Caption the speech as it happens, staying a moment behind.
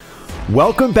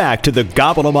Welcome back to the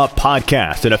Gobble 'em Up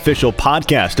podcast, an official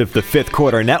podcast of the Fifth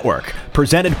Quarter Network,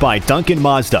 presented by Duncan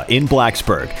Mazda in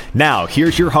Blacksburg. Now,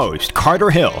 here's your host, Carter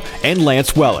Hill and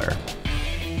Lance Weller.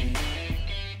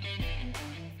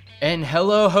 And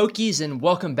hello, Hokies, and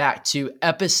welcome back to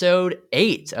episode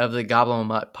 8 of the Gobble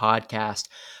 'em Up podcast,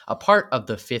 a part of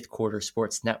the Fifth Quarter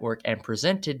Sports Network and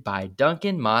presented by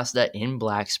Duncan Mazda in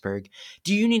Blacksburg.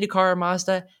 Do you need a car or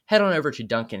Mazda? Head on over to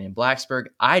Duncan in Blacksburg.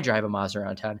 I drive a Mazda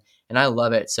around town, and I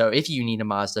love it. So if you need a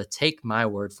Mazda, take my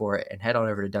word for it and head on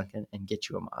over to Duncan and get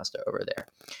you a Mazda over there.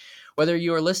 Whether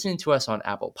you are listening to us on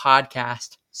Apple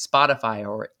Podcast, Spotify,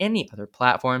 or any other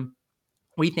platform,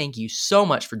 we thank you so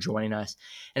much for joining us.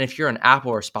 And if you're on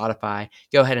Apple or Spotify,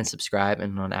 go ahead and subscribe.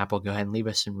 And on Apple, go ahead and leave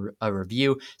us a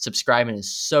review. Subscribing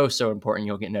is so important.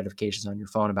 You'll get notifications on your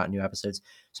phone about new episodes.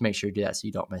 So make sure you do that so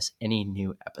you don't miss any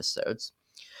new episodes.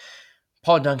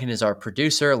 Paul Duncan is our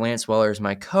producer. Lance Weller is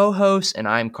my co-host. And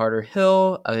I'm Carter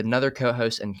Hill, another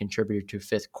co-host and contributor to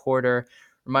Fifth Quarter.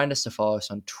 Remind us to follow us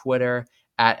on Twitter.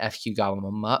 At FQ Gobble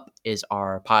 'em Up is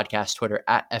our podcast Twitter.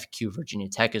 At FQ Virginia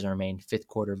Tech is our main Fifth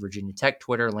Quarter Virginia Tech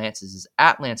Twitter. Lance's is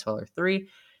at LanceWeller3,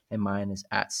 and mine is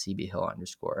at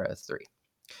CBHill_3.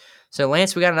 So,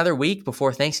 Lance, we got another week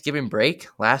before Thanksgiving break.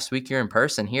 Last week you're in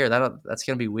person here. That's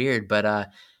going to be weird, but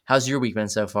how's your week been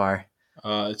so far?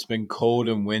 It's been cold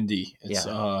and windy. It's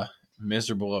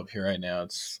miserable up here right now.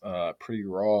 It's pretty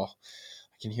raw.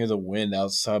 I can hear the wind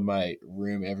outside my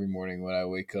room every morning when I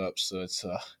wake up, so it's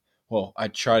well, I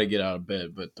try to get out of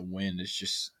bed, but the wind is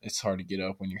just, it's hard to get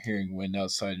up when you're hearing wind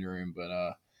outside your room.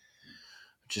 But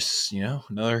just,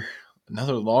 another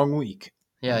long week.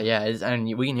 Yeah.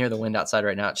 And we can hear the wind outside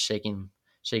right now. It's shaking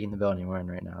the building we're in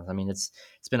right now. I mean, it's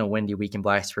been a windy week in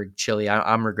Blacksburg, chilly.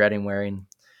 I'm regretting wearing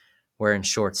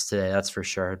shorts today, that's for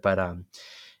sure. But I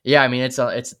mean, it's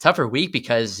a tougher week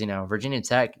because, Virginia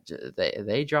Tech,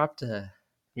 they dropped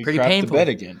pretty painful. The bed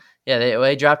again. Yeah,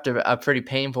 they dropped a pretty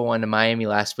painful one to Miami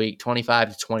last week,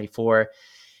 25-24.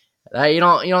 You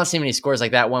don't see many scores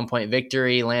like that. 1-point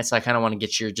victory. Lance, I kind of want to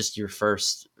get your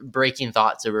first breaking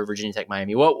thoughts over Virginia Tech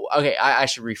Miami. I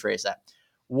should rephrase that.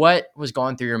 What was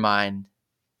going through your mind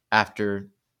after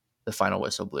the final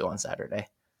whistle blew on Saturday?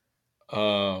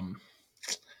 I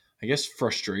guess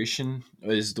frustration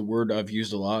is the word I've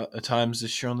used a lot of times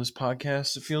this year on this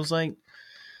podcast. It feels like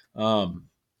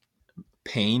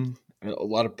pain. A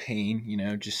lot of pain,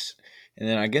 and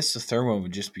then I guess the third one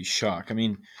would just be shock. I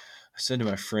mean, I said to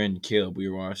my friend Caleb, we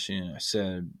were watching, I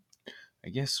said, I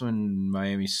guess when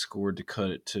Miami scored to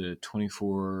cut it to 24-18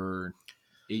 or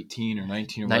 19 or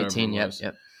 19, whatever it was,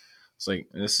 yep. It's like,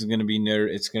 this is going to be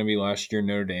it's going to be last year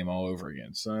Notre Dame all over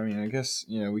again. So, I mean, I guess,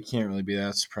 we can't really be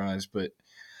that surprised, but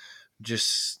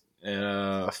just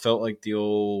felt like the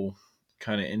old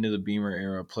kind of end of the Beamer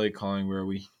era play calling where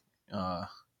we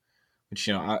which,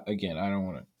 I don't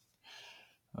want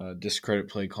to discredit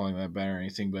play calling that bad or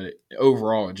anything, but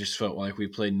overall, it just felt like we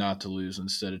played not to lose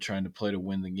instead of trying to play to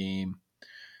win the game.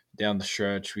 Down the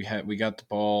stretch, we got the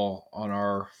ball on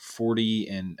our 40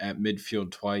 and at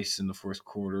midfield twice in the fourth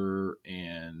quarter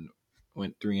and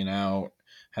went 3 and out.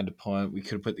 Had to punt. We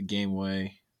could have put the game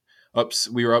away.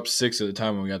 We were up 6 at the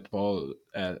time when we got the ball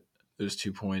at those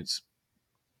 2 points.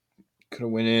 Could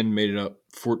have went in, made it up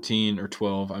 14 or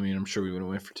 12. I mean, I'm sure we would have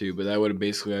went for 2, but that would have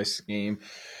basically iced the game.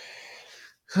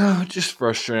 Just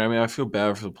frustrating. I mean, I feel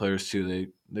bad for the players too.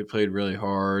 They played really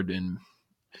hard, and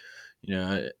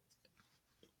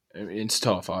it's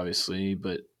tough, obviously,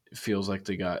 but it feels like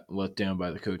they got let down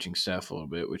by the coaching staff a little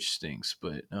bit, which stinks.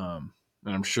 But and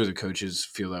I'm sure the coaches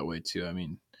feel that way too. I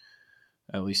mean,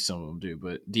 at least some of them do.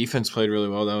 But defense played really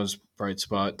well. That was a bright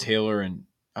spot. Taylor, and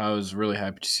I was really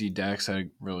happy to see Dax had a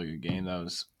really good game. I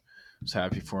was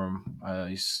happy for him.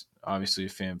 He's obviously a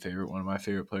fan favorite, one of my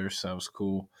favorite players, so that was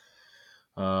cool.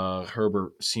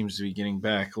 Herbert seems to be getting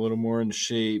back a little more into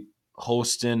shape.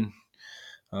 Holston,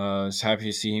 I was happy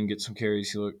to see him get some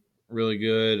carries. He looked really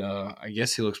good. I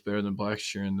guess he looks better than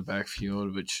Blackshear in the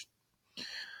backfield, which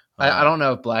I don't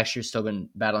know if Blackshear's still been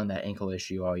battling that ankle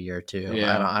issue all year too.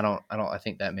 Yeah. I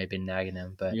think that may be nagging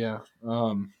him, but yeah.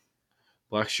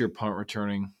 Blackshear punt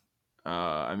returning.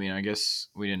 I mean, I guess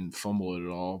we didn't fumble it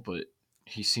at all, but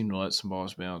he seemed to let some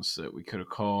balls bounce that we could have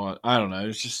caught. I don't know. It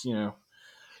was just,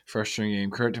 frustrating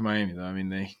game. Credit to Miami, though. I mean,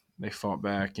 they fought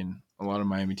back, and a lot of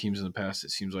Miami teams in the past,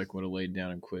 it seems like, would have laid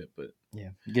down and quit. But yeah,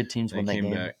 good teams win that game. They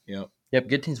came back. Yep,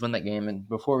 good teams win that game. And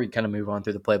before we kind of move on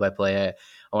through the play-by-play, I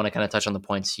want to kind of touch on the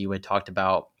points you had talked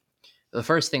about. The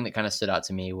first thing that kind of stood out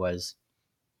to me was,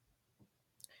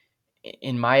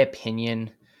 in my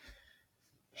opinion,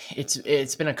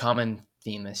 it's been a common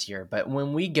theme this year, but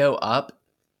when we go up,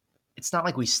 it's not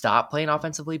like we stopped playing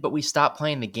offensively, but we stopped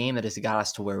playing the game that has got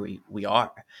us to where we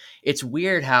are. It's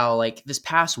weird how, like, this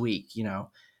past week,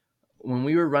 when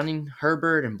we were running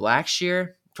Herbert and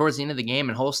Blackshear towards the end of the game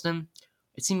in Holston,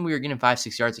 it seemed we were getting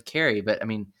 5-6 yards of carry. But I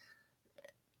mean,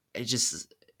 it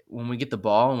just, when we get the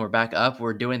ball and we're back up,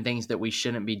 we're doing things that we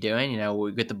shouldn't be doing.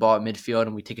 We get the ball at midfield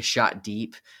and we take a shot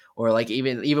deep, or like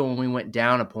even when we went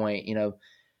down a point,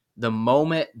 the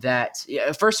moment that,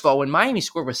 first of all, when Miami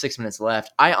scored with 6 minutes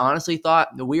left, I honestly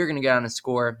thought that we were going to go down and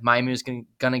score. Miami was going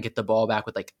to get the ball back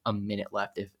with like a minute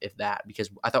left, if that, because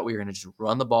I thought we were going to just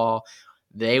run the ball.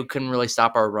 They couldn't really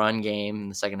stop our run game in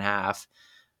the second half.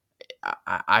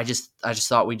 I just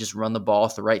thought we just run the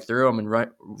ball right through them and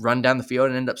run down the field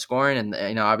and end up scoring.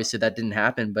 And obviously that didn't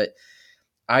happen, but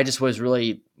I just was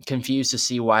really confused to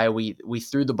see why we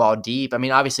threw the ball deep. I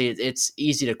mean, obviously it's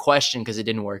easy to question because it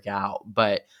didn't work out,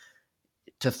 but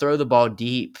to throw the ball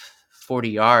deep 40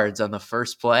 yards on the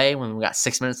first play when we got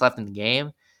 6 minutes left in the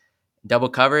game, double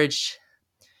coverage,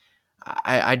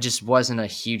 I just wasn't a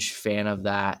huge fan of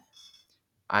that.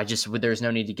 There's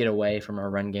no need to get away from our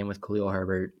run game with Khalil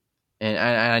Herbert. And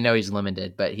I know he's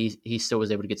limited, but he still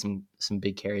was able to get some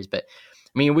big carries. But,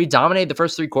 I mean, we dominated the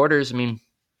first three quarters. I mean,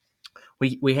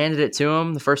 we handed it to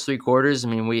him the first three quarters. I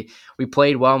mean, we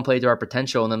played well and played to our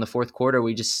potential. And then the fourth quarter,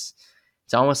 it's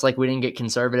almost like we didn't get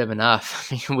conservative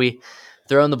enough. I mean, we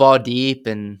throwing the ball deep,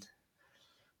 and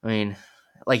I mean,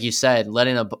 like you said,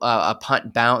 letting a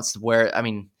punt bounce where, I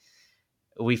mean,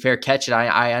 we fair catch it.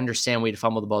 I understand we'd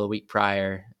fumbled the ball the week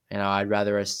prior. I'd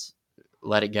rather us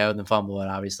let it go than fumble it,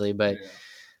 obviously. But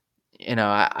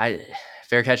I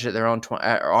fair catch it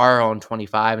at our own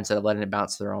 25 instead of letting it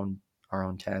bounce to our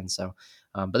own 10. So,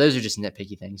 but those are just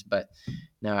nitpicky things. But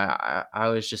no, I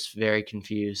was just very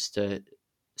confused to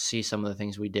see some of the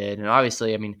things we did. And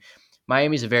obviously, I mean,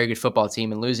 Miami's a very good football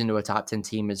team, and losing to a top 10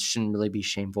 team shouldn't really be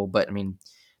shameful. But I mean,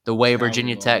 the way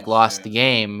Virginia Tech lost the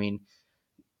game,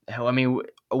 I mean,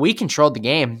 we controlled the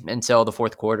game until the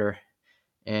fourth quarter.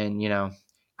 And,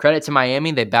 credit to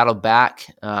Miami, they battled back.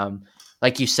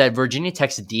 Like you said, Virginia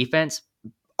Tech's defense,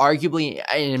 arguably,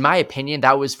 in my opinion,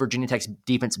 that was Virginia Tech's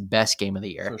defense best game of the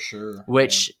year. For sure.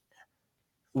 Which,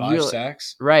 5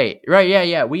 sacks? Right.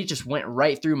 Yeah. We just went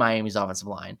right through Miami's offensive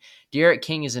line. D'Eriq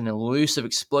King is an elusive,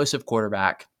 explosive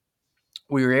quarterback.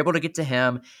 We were able to get to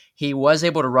him. He was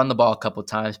able to run the ball a couple of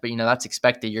times, but that's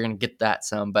expected. You're going to get that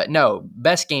some. But no,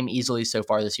 best game easily so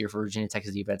far this year for Virginia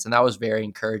Tech's defense, and that was very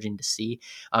encouraging to see.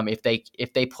 If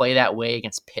they play that way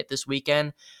against Pitt this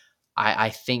weekend, I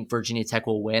think Virginia Tech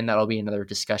will win. That'll be another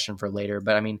discussion for later.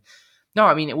 But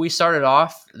we started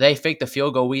off. They faked the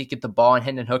field goal. We get the ball, and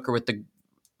Hendon Hooker with the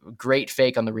great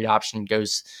fake on the read option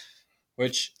goes.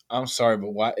 Which, I'm sorry, but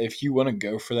why? If you want to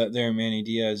go for that there, Manny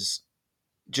Diaz,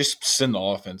 just send the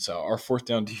offense out. Our fourth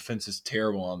down defense is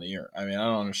terrible on the year. I mean, I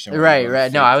don't understand.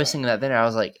 Right. No, I was thinking that then. I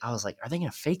was like, are they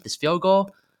going to fake this field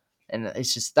goal? And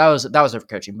it's just that was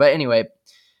overcoaching. But anyway,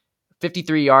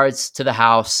 53 yards to the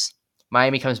house.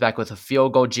 Miami comes back with a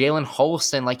field goal. Jalen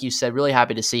Holston, like you said, really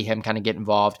happy to see him kind of get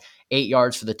involved. 8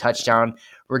 yards for the touchdown.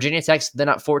 Virginia Tech's then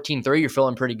up 14-3. You're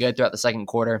feeling pretty good throughout the second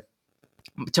quarter.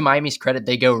 To Miami's credit,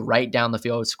 they go right down the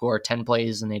field, score 10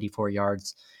 plays and 84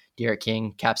 yards. D'Eriq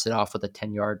King caps it off with a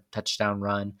 10-yard touchdown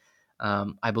run.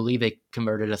 I believe they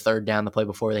converted a third down the play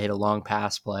before they hit a long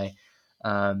pass play.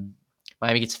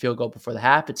 Miami gets a field goal before the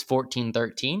half. It's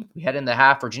 14-13. We head into the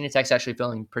half. Virginia Tech's actually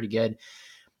feeling pretty good.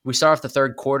 We start off the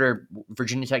third quarter.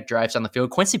 Virginia Tech drives down the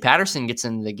field. Quincy Patterson gets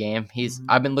into the game.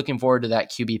 I've been looking forward to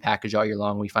that QB package all year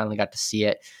long. We finally got to see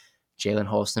it. Jalen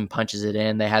Holston punches it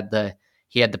in.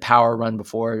 He had the power run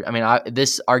before. I mean,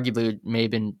 this arguably may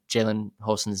have been Jalen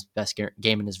Holston's best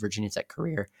game in his Virginia Tech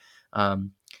career,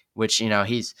 which,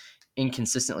 he's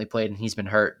inconsistently played and he's been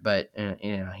hurt, but,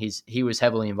 he was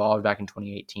heavily involved back in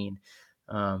 2018.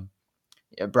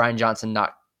 Brian Johnson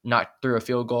knocked through a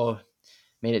field goal,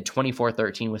 made it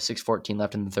 24-13 with 6:14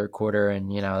 left in the third quarter.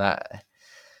 And,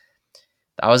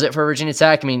 that was it for Virginia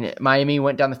Tech. I mean, Miami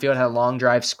went down the field, had a long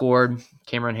drive, scored.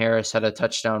 Cameron Harris had a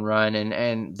touchdown run,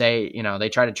 and they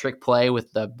tried to trick play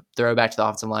with the throwback to the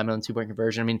offensive lineman on 2-point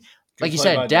conversion. I mean, like you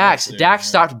said, Dax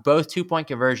stopped both 2-point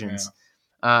conversions.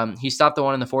 Yeah. He stopped the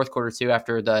one in the fourth quarter too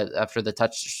after the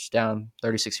touchdown,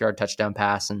 36-yard touchdown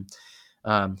pass, and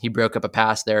he broke up a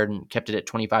pass there and kept it at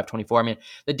 25-24. I mean,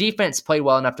 the defense played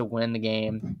well enough to win the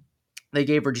game. They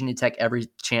gave Virginia Tech every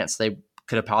chance they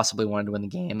could have possibly wanted to win the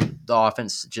game. The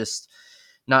offense just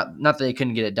not that they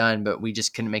couldn't get it done, but we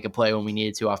just couldn't make a play when we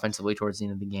needed to offensively towards the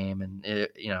end of the game. And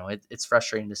it's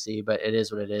frustrating to see, but it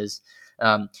is what it is.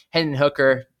 Hendon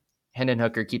Hooker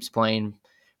keeps playing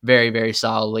very, very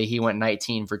solidly. He went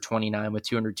 19 for 29 with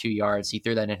 202 yards. He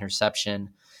threw that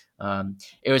interception.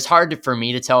 It was hard for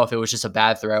me to tell if it was just a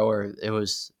bad throw or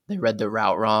they read the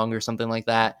route wrong or something like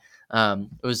that.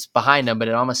 It was behind him, but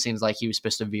it almost seems like he was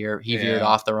supposed to veer. He veered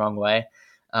off the wrong way.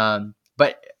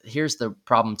 But here's the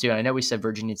problem too. I know we said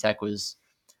Virginia Tech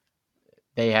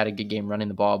they had a good game running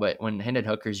the ball, but when Hendon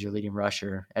Hooker's your leading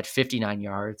rusher at 59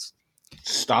 yards.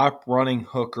 Stop running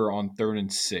Hooker on 3rd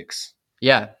and 6.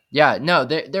 Yeah. No,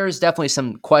 there's definitely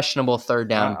some questionable third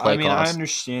down play calls. I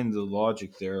understand the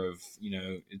logic there of,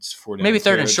 it's 4 down. Maybe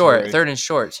third and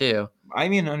short too. I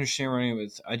understand running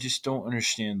with. I just don't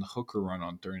understand the Hooker run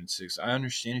on 3rd and 6. I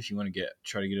understand if you want to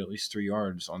try to get at least 3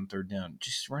 yards on 3rd down,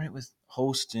 just run it with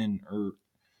Holston or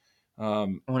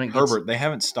Herbert. They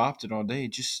haven't stopped it all day.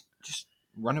 Just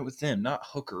run it with them, not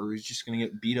Hooker, who's just going to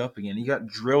get beat up again. He got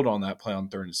drilled on that play on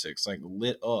 3rd and 6,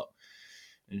 lit up.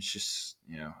 It's just,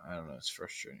 I don't know. It's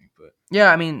frustrating, but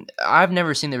yeah, I've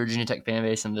never seen the Virginia Tech fan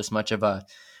base in this much of a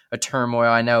turmoil.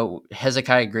 I know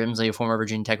Hezekiah Grimsley, a former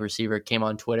Virginia Tech receiver, came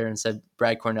on Twitter and said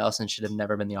Brad Cornelison should have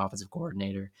never been the offensive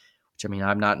coordinator, which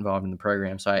I'm not involved in the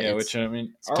program. So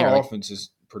our offense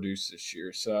has produced this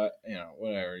year. So,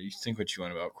 whatever. You think what you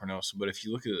want about Cornelison, but if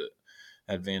you look at the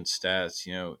advanced stats,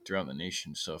 throughout the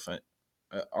nation and stuff,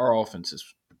 our offense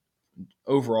is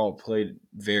overall played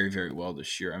very, very well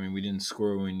this year. We didn't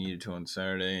score when we needed to on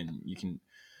Saturday, and you can,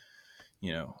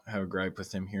 have a gripe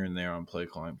with them here and there on play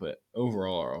calling, but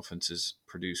overall our offense has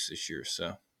produced this year.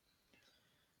 So,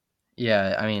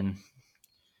 yeah,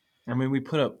 we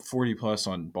put up 40 plus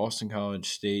on Boston College,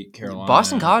 State, Carolina.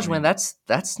 Boston College win.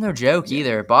 That's no joke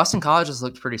either. Boston College has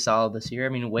looked pretty solid this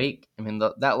year. Wake.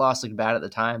 That loss looked bad at the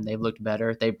time. They've looked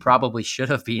better. They probably should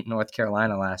have beat North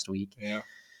Carolina last week. Yeah,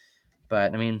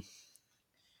 but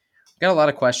got a lot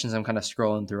of questions. I'm kind of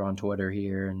scrolling through on Twitter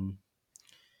here, and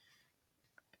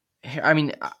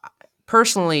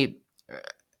personally,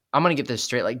 I'm gonna get this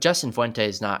straight. Justin Fuente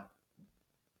is not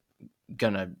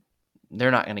gonna.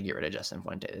 They're not gonna get rid of Justin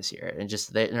Fuente this year, and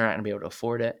they're not gonna be able to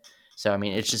afford it. So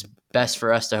it's just best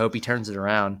for us to hope he turns it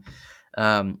around.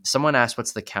 Someone asked,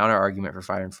 "What's the counter argument for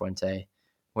firing Fuente?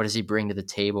 What does he bring to the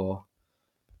table?"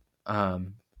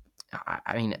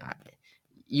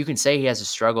 You can say he has his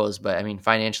struggles, but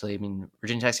financially,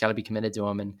 Virginia Tech's got to be committed to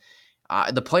him, and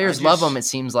the players love him. It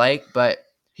seems like, but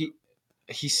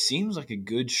he seems like a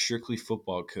good strictly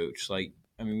football coach.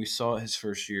 We saw it his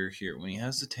first year here when he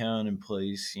has the talent in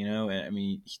place, and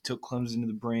he took Clemson to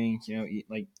the brink,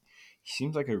 he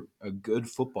seems like a good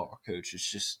football coach. It's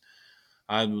just,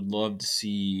 I would love to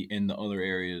see in the other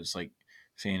areas,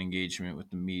 fan engagement with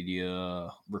the media,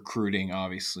 recruiting,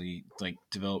 obviously,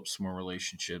 develop some more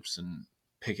relationships and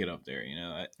pick it up there,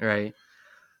 Right.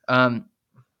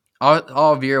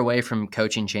 I'll veer away from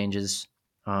coaching changes.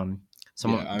 We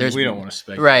don't want to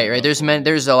speculate. Right.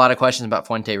 There's a lot of questions about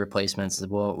Fuente replacements.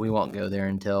 Well, we won't go there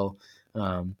until if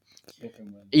and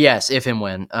when. Yes, if and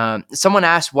when. Someone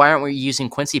asked, why aren't we using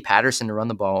Quincy Patterson to run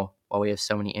the ball while we have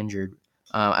so many injured?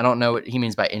 I don't know what he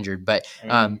means by injured, but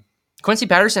Quincy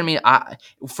Patterson,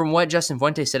 from what Justin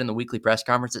Fuente said in the weekly press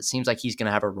conference, it seems like he's going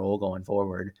to have a role going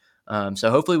forward. So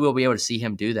hopefully we'll be able to see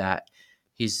him do that.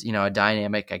 He's, a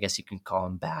dynamic, I guess you can call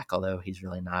him back, although he's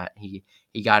really not. He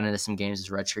got into some games his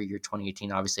redshirt year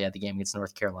 2018, obviously had the game against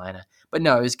North Carolina. But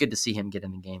no, it was good to see him get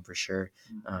in the game for sure.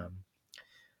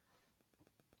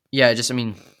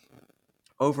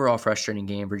 Overall frustrating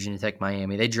game, Virginia Tech,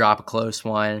 Miami. They drop a close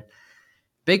one.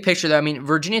 Big picture, though,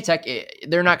 Virginia Tech,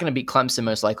 they're not going to beat Clemson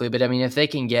most likely, but if they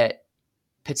can get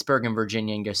Pittsburgh and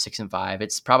Virginia and go 6-5,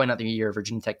 it's probably not the year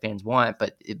Virginia Tech fans want,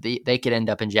 but they could end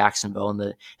up in Jacksonville in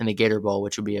the Gator Bowl,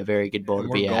 which would be a very good bowl to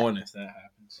be at. We're going if that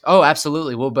happens. Oh,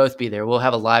 absolutely. We'll both be there. We'll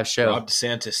have a live show. Rob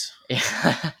DeSantis.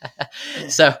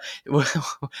 So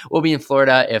we'll be in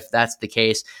Florida if that's the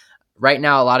case. Right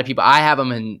now, a lot of people, I have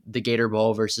them in the Gator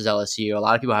Bowl versus LSU. A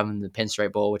lot of people have them in the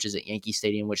Pinstripe Bowl, which is at Yankee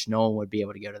Stadium, which no one would be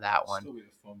able to go to that one. Still be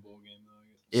a fun bowl game,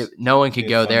 though. No one could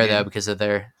go there, though, because of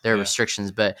their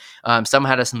restrictions. But some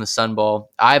had us in the Sun Bowl.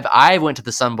 I went to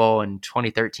the Sun Bowl in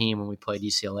 2013 when we played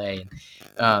UCLA.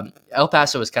 And, El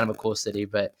Paso was kind of a cool city,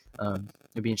 but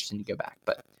it'd be interesting to go back.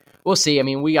 But we'll see.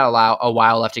 We got a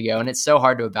while left to go, and it's so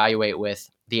hard to evaluate with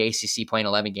the ACC playing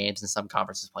 11 games and some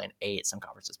conferences playing 8, some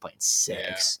conferences playing 6.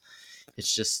 Yeah.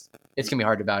 It's going to be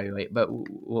hard to evaluate, but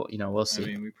we'll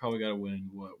see. We probably got to win,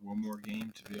 one more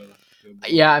game to be able to go.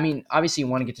 Yeah, obviously you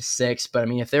want to get to 6, but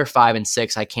if they're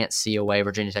 5-6, I can't see a way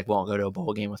Virginia Tech won't go to a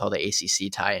bowl game with all the ACC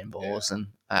tie-in bowls, and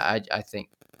I think.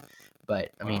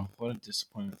 But what a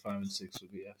disappointment 5-6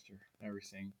 would be after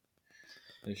everything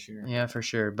this year. Yeah, for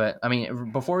sure. But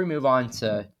before we move on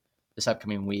to this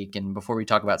upcoming week, and before we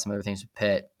talk about some other things with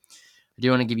Pitt, I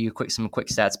do want to give you some quick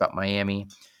stats about Miami.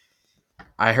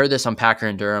 I heard this on Packer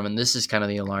and Durham, and this is kind of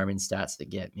the alarming stats that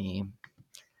get me.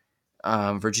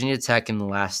 Virginia Tech in the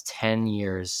last 10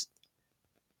 years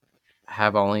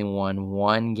have only won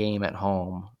one game at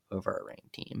home over a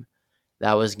ranked team.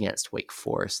 That was against Wake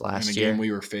Forest last year. In a game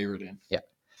we were favored in. Yeah.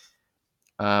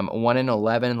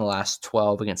 1-11 in the last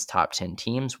 12 against top 10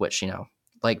 teams, which,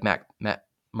 like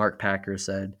Mark Packer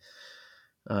said,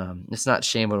 it's not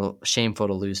shameful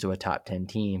to lose to a top 10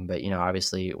 team, but,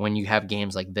 obviously when you have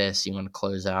games like this, you want to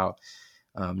close out.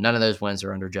 None of those wins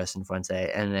are under Justin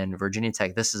Fuente. And then Virginia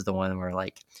Tech, this is the one where,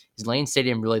 is Lane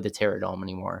Stadium really the Terradome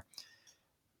anymore?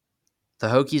 The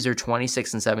Hokies are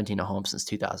 26-17 at home since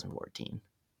 2014.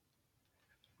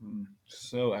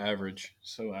 So average.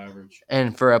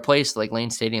 And for a place like Lane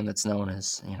Stadium that's known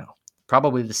as,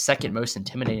 probably the second most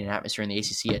intimidating atmosphere in the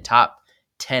ACC, a top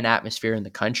 10 atmosphere in the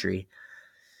country,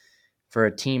 for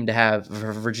a team to have,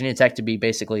 for Virginia Tech to be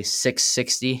basically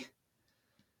 660,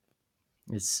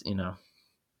 it's,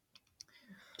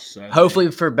 hopefully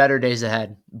for better days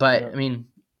ahead. But,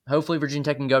 hopefully Virginia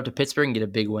Tech can go up to Pittsburgh and get a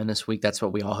big win this week. That's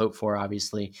what we all hope for,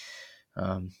 obviously.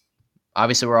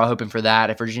 Obviously, we're all hoping for that.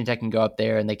 If Virginia Tech can go up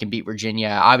there and they can beat Virginia,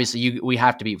 obviously we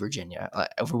have to beat Virginia.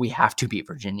 We have to beat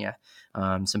Virginia.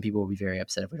 Some people will be very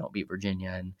upset if we don't beat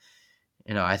Virginia. And,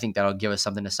 I think that'll give us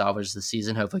something to salvage the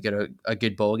season. Hopefully get a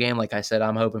good bowl game. Like I said,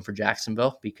 I'm hoping for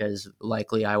Jacksonville because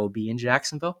likely I will be in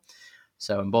Jacksonville.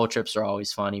 So, and bowl trips are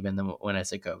always fun, even when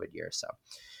it's a COVID year. So,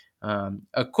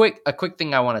 a quick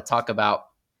thing I want to talk about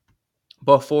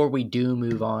before we do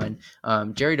move on.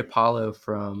 Jerry DiPaolo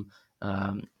from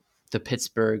the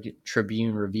Pittsburgh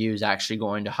Tribune Review is actually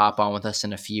going to hop on with us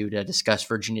in a few to discuss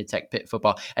Virginia Tech Pitt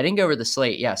football. I didn't go over the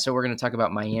slate. Yeah, so we're going to talk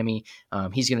about Miami.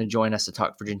 He's going to join us to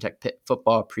talk Virginia Tech Pitt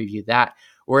football, preview that.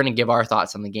 We're going to give our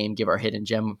thoughts on the game, give our hidden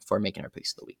gem before making our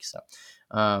picks of the week. So,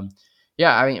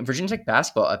 Virginia Tech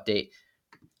basketball update.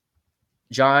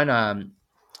 John,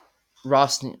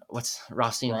 Rothstein.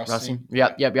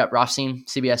 Yep. Rothstein,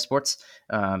 CBS Sports.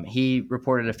 He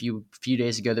reported a few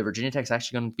days ago that Virginia Tech's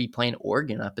actually going to be playing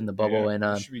Oregon up in the bubble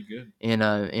should be good.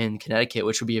 in Connecticut,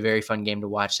 which will be a very fun game to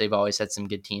watch. They've always had some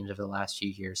good teams over the last few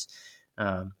years.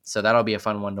 So that'll be a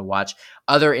fun one to watch.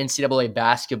 Other NCAA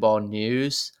basketball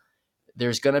news.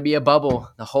 There's going to be a bubble.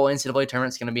 The whole NCAA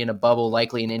tournament's going to be in a bubble,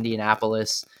 likely in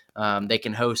Indianapolis. They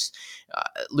can host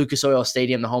Lucas Oil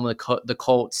Stadium, the home of the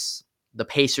Colts, the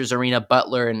Pacers Arena,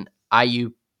 Butler, and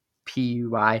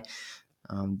IUPUI.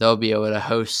 They'll be able to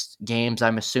host games,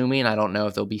 I'm assuming. I don't know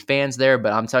if there'll be fans there,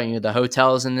 but I'm telling you, the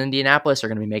hotels in Indianapolis are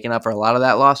going to be making up for a lot of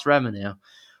that lost revenue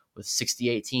with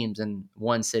 68 teams in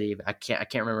one city. I can't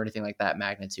remember anything like that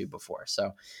magnitude before.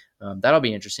 So that'll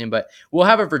be interesting. But we'll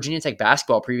have a Virginia Tech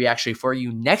basketball preview actually for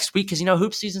you next week because,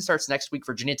 hoop season starts next week.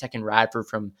 Virginia Tech and Radford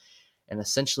from an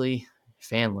essentially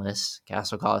fanless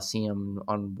Castle Coliseum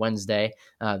on Wednesday,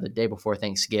 the day before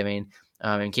Thanksgiving.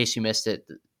 In case you missed it,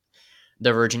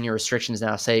 the Virginia restrictions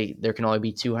now say there can only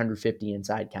be 250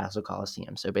 inside Castle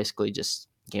Coliseum. So basically just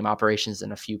game operations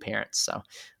and a few parents. So,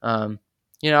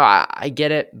 I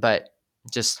get it, but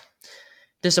just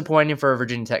disappointing for a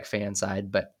Virginia Tech fan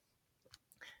side. But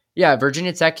yeah,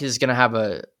 Virginia Tech is going to have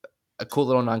a cool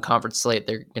little non-conference slate.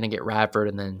 They're going to get Radford.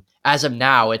 And then as of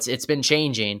now, it's been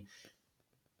changing.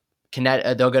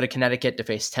 They'll go to Connecticut to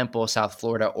face Temple, South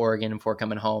Florida, Oregon. Before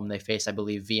coming home, they face, I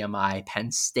believe, VMI,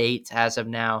 Penn State as of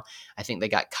now. I think they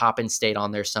got Coppin State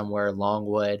on there somewhere,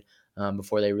 Longwood,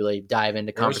 before they really dive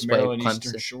into conference play. Maryland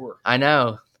Eastern Shore. I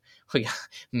know. We got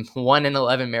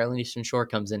 1-11 Maryland Eastern Shore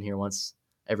comes in here once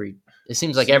every. It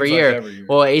seems like every year.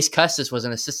 Well, Ace Custis was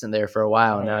an assistant there for a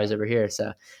while, and now he's over here.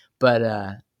 So,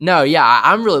 but no, yeah,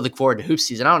 I'm really looking forward to hoop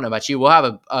season. I don't know about you. We'll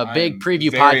have a big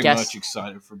preview podcast. Very much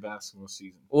excited for basketball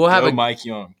season. Mike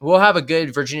Young. We'll have a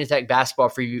good Virginia Tech basketball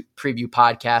preview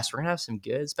podcast. We're gonna have some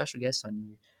good special guests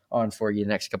on for you the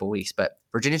next couple of weeks. But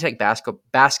Virginia Tech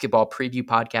basketball preview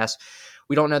podcast.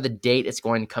 We don't know the date it's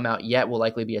going to come out yet. Will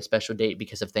likely be a special date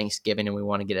because of Thanksgiving, and we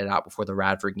want to get it out before the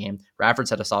Radford game. Radford's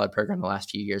had a solid program the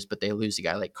last few years, but they lose a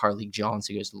guy like Carleague Jones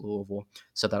who goes to Louisville.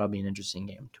 So that'll be an interesting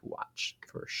game to watch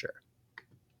for sure.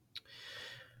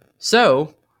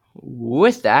 So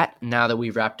with that, now that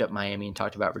we've wrapped up Miami and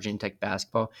talked about Virginia Tech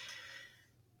basketball,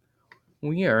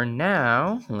 we are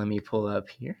now, let me pull up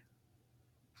here.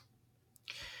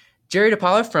 Jerry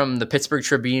DiPaolo from the Pittsburgh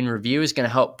Tribune Review is going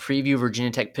to help preview Virginia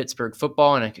Tech Pittsburgh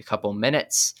football in a couple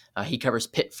minutes. He covers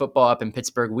Pitt football up in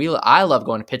Pittsburgh. I love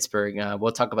going to Pittsburgh.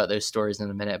 We'll talk about those stories in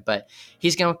a minute, but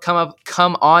he's going to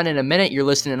come on in a minute. You're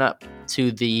listening up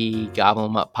to the Gobble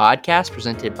 'em Up podcast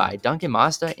presented by Duncan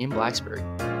Mazda in Blacksburg.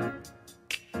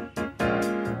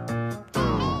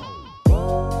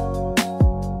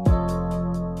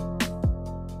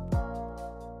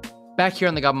 Back here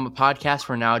on the Goblin Podcast,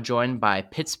 we're now joined by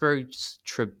Pittsburgh's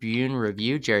Tribune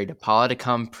Review, Jerry DePaula, to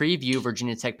come preview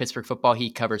Virginia Tech Pittsburgh football. He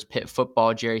covers Pitt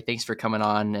football. Jerry, thanks for coming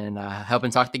on and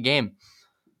helping talk the game.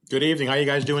 Good evening. How are you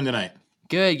guys doing tonight?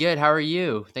 Good. How are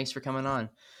you? Thanks for coming on.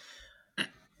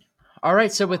 All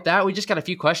right, so with that, we just got a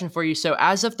few questions for you. So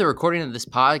as of the recording of this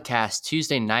podcast,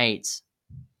 Tuesday nights,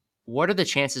 what are the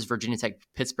chances Virginia Tech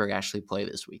Pittsburgh actually play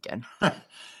this weekend?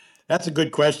 That's a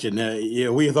good question.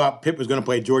 We thought Pitt was going to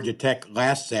play Georgia Tech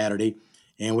last Saturday,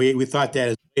 and we thought that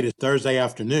as late as Thursday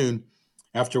afternoon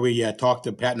after we talked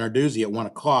to Pat Narduzzi at 1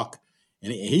 o'clock,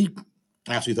 and he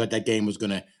actually thought that game was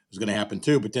going to happen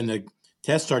too. But then the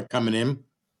tests start coming in.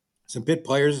 Some Pitt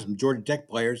players, some Georgia Tech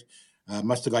players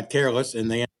must have got careless, and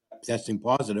they ended up testing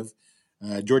positive.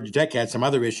 Georgia Tech had some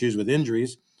other issues with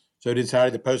injuries, so they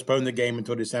decided to postpone the game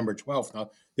until December 12th. Now,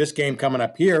 this game coming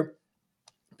up here,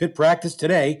 Pitt practiced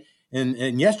today.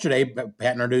 And yesterday,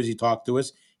 Pat Narduzzi talked to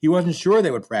us. He wasn't sure they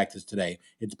would practice today.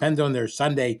 It depends on their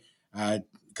Sunday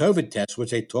COVID test,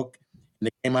 which they took, and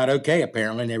they came out okay,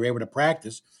 apparently, and they were able to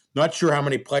practice. Not sure how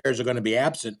many players are going to be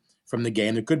absent from the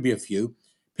game. There could be a few.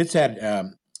 Pitt's had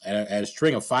a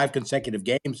string of 5 consecutive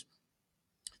games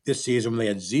this season when they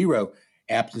had 0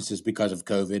 absences because of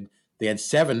COVID. They had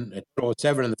a total of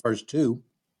 7 in the first 2.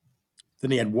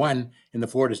 Then they had 1 for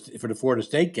the Florida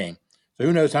State game. So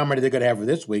who knows how many they're going to have for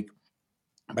this week.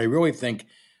 But I really think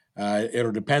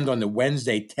it'll depend on the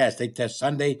Wednesday test. They test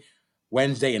Sunday,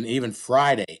 Wednesday, and even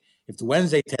Friday. If the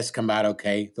Wednesday tests come out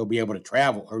okay, they'll be able to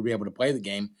travel or be able to play the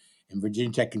game, and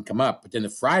Virginia Tech can come up. But then the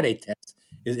Friday test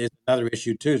is another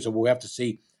issue too. So we'll have to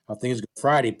see how things go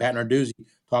Friday. Pat Narduzzi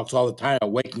talks all the time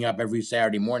about waking up every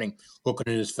Saturday morning,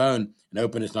 looking at his phone, and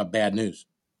hoping it's not bad news.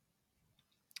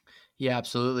 Yeah,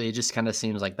 absolutely. It just kind of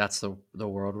seems like that's the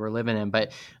world we're living in.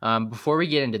 But before we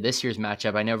get into this year's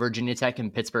matchup, I know Virginia Tech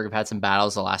and Pittsburgh have had some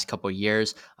battles the last couple of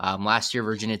years. Last year,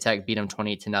 Virginia Tech beat them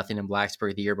 28-0 in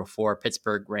Blacksburg. The year before,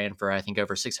 Pittsburgh ran for, I think,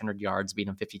 over 600 yards, beat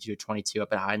them 52-22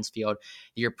 up at Heinz Field.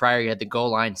 The year prior, you had the goal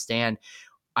line stand.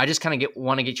 I just kind of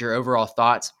want to get your overall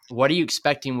thoughts. What are you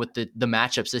expecting with the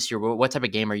matchups this year? What type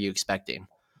of game are you expecting?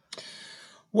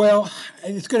 Well,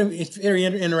 it's very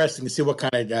interesting to see what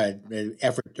kind of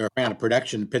effort or amount of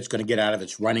production Pitt's going to get out of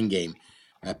its running game.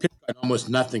 Pitt got almost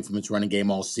nothing from its running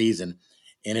game all season,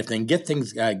 and if they can get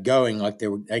things going like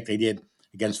they did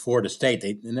against Florida State,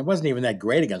 and it wasn't even that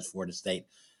great against Florida State.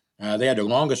 They had the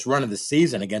longest run of the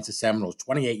season against the Seminoles,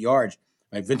 28 yards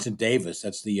by Vincent Davis.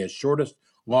 That's the shortest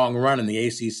long run in the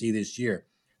ACC this year,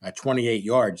 28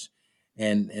 yards,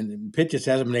 and Pitt just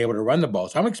hasn't been able to run the ball.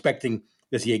 So I'm expecting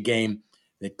to see a game.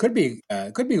 It could be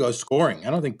low scoring.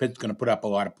 I don't think Pitt's going to put up a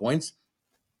lot of points.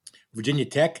 Virginia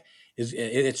Tech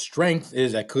its strength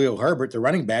is Khalil Herbert, the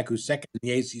running back, who's second in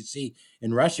the ACC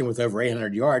in rushing with over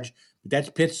 800 yards. But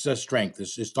that's Pitt's strength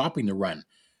is stopping the run.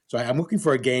 So I'm looking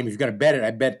for a game. If you're going to bet it,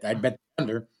 I'd bet the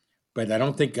under. But I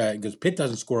don't think because Pitt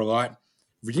doesn't score a lot.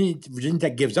 Virginia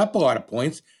Tech gives up a lot of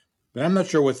points, but I'm not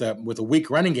sure with a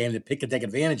weak running game that Pitt can take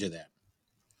advantage of that.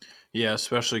 Yeah,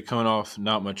 especially coming off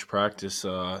not much practice,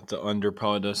 the under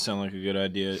probably does sound like a good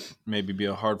idea. Maybe be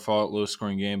a hard-fought,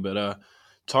 low-scoring game. But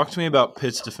talk to me about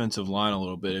Pitt's defensive line a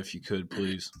little bit, if you could,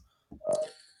 please.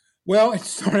 Well, it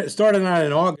started out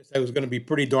in August. It was going to be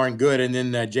pretty darn good, and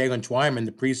then Jalen Twyman,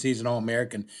 the preseason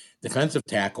All-American defensive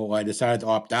tackle, decided to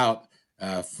opt out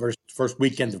first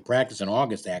weekend of practice in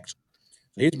August, actually.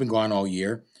 So he's been gone all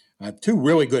year. 2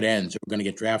 really good ends who are going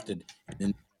to get drafted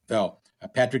in the NFL,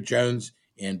 Patrick Jones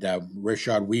and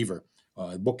Rashad Weaver,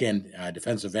 bookend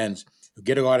defensive ends who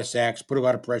get a lot of sacks, put a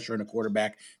lot of pressure on the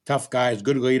quarterback, tough guys,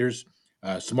 good leaders,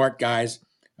 smart guys,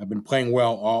 have been playing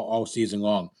well all season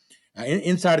long.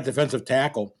 Inside a defensive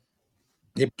tackle,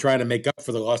 they've been trying to make up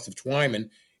for the loss of Twyman,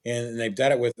 and they've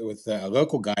done it with a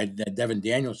local guy, Devin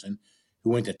Danielson,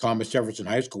 who went to Thomas Jefferson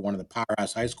High School, one of the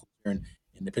powerhouse high schools here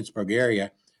in the Pittsburgh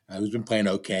area, who's been playing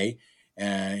okay.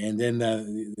 And then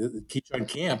Keyshawn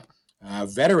Camp,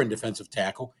 veteran defensive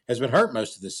tackle, has been hurt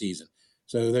most of the season.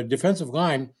 So their defensive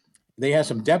line, they have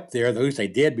some depth there, at least they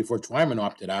did before Twyman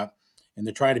opted out, and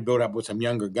they're trying to build up with some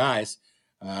younger guys.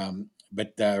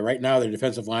 But right now their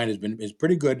defensive line is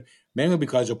pretty good, mainly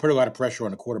because they'll put a lot of pressure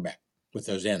on the quarterback with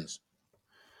those ends.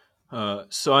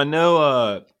 So I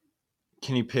know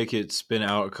Kenny Pickett's been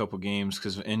out a couple games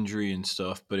because of injury and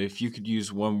stuff, but if you could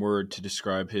use one word to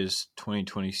describe his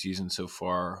 2020 season so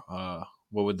far,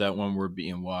 what would that one word be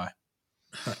and why?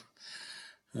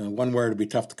 One word would be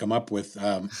tough to come up with.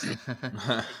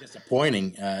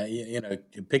 Disappointing.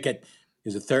 Pickett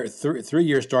is a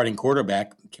 3-year starting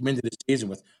quarterback, came into the season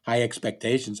with high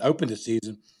expectations, opened the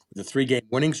season with a 3-game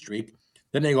winning streak.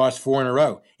 Then they lost 4 in a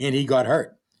row, and he got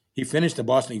hurt. he finished the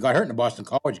Boston. He got hurt in the Boston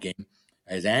College game,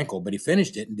 his ankle, but he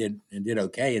finished it and did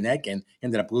okay in that game.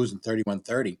 Ended up losing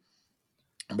 31-30,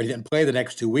 but he didn't play the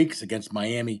next 2 weeks against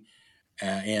Miami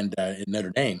and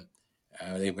Notre Dame.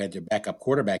 They've had their backup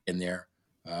quarterback in there,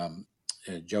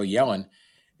 Joe Yellen.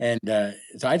 And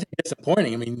so I think it's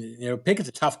disappointing. I mean, Pickett's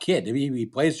a tough kid. He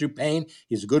plays through pain.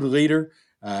 He's a good leader.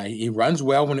 He runs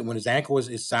well when his ankle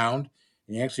is sound.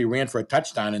 And he actually ran for a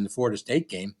touchdown in the Florida State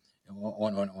game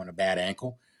on a bad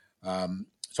ankle.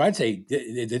 So I'd say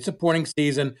it's a disappointing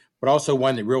season, but also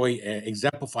one that really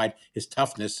exemplified his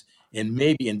toughness and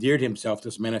maybe endeared himself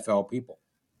to some NFL people.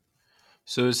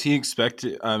 So is he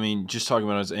expected? I mean, just talking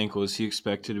about his ankle, is he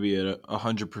expected to be at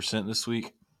 100% this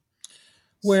week?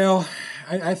 Well,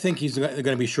 I think he's going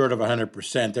to be short of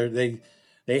 100%.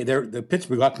 The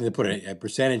Pittsburgh reluctant to put a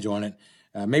percentage on it,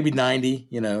 maybe 90.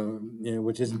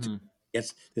 Which isn't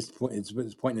gets this point. It's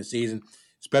this point in the season,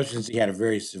 especially since he had a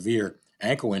very severe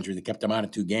ankle injury that kept him out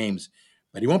of 2 games.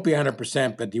 But he won't be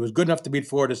 100%. But he was good enough to beat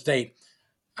Florida State.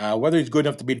 Whether he's good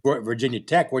enough to beat Virginia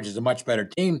Tech, which is a much better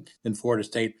team than Florida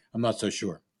State, I'm not so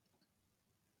sure.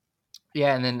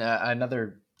 Yeah, and then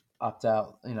another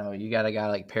opt-out, you got a guy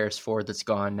like Paris Ford that's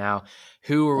gone now.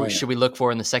 Who should we look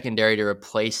for in the secondary to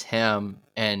replace him,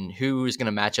 and who's going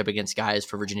to match up against guys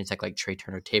for Virginia Tech like Trey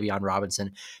Turner, Tavion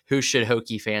Robinson? Who should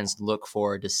Hokie fans look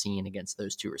forward to seeing against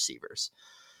those 2 receivers?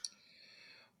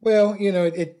 Well,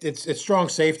 it's strong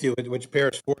safety, which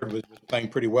Paris Ford was playing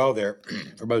pretty well there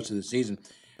for most of the season.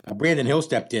 Brandon Hill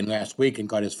stepped in last week and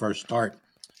got his first start.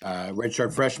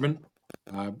 Redshirt freshman.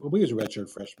 I believe he was a redshirt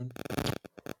freshman.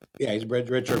 Yeah, he's a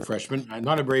redshirt freshman.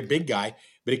 Not a very big guy,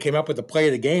 but he came up with the play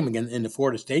of the game again in the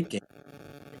Florida State game.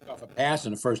 Picked off a pass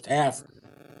in the first half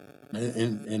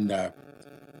and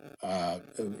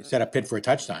set up Pitt for a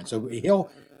touchdown. So Hill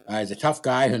is a tough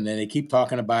guy, and then they keep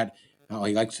talking about how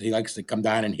he likes to come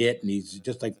down and hit, and he's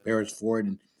just like Paris Ford,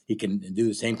 and he can do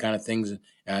the same kind of things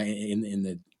in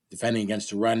the defending against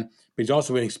the run. But he's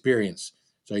also inexperienced,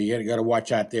 so you got to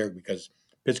watch out there because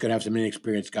Pitt's going to have some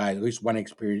inexperienced guys, at least one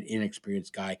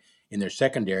inexperienced guy in their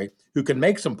secondary who can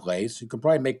make some plays, who can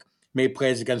probably make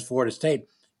plays against Florida State.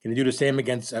 Can he do the same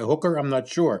against Hooker? I'm not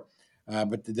sure.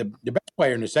 But the best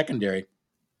player in the secondary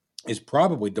is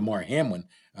probably Damar Hamlin,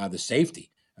 the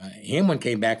safety. Hamlin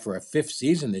came back for a 5th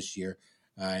season this year,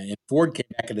 and Ford came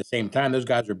back at the same time. Those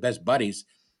guys were best buddies.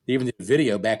 They even did a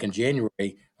video back in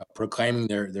January proclaiming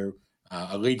their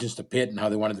allegiance to Pitt and how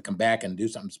they wanted to come back and do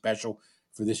something special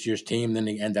for this year's team. Then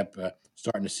they end up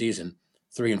starting the season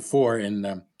 3-4,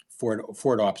 and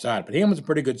Ford opts out. But Hamlin's a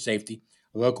pretty good safety,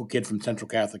 a local kid from Central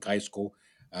Catholic High School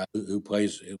who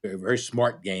plays a very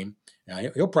smart game.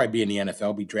 He'll probably be in the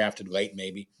NFL, be drafted late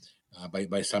maybe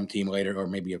by some team later, or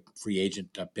maybe a free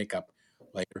agent pickup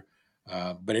later.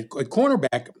 But at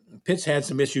cornerback, Pitt's had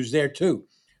some issues there too.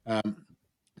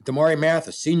 Damari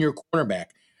Mathis, senior cornerback,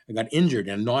 got injured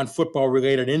in a non-football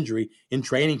related injury in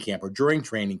training camp or during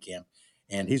training camp,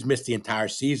 and he's missed the entire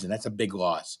season. That's a big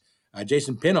loss.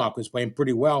 Jason Pinnock was playing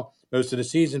pretty well most of the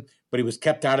season, but he was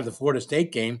kept out of the Florida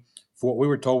State game for what we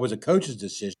were told was a coach's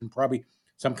decision, probably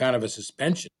some kind of a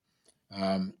suspension.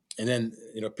 And then,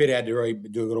 Pitt had to really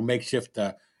do a little makeshift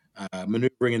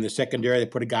maneuvering in the secondary. They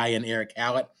put a guy in, Eric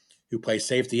Hallett, who plays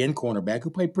safety and cornerback,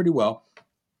 who played pretty well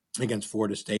against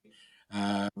Florida State.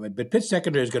 But Pitt's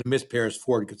secondary is going to miss Paris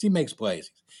Ford because he makes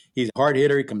plays. He's a hard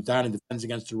hitter. He comes down and defends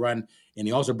against the run, and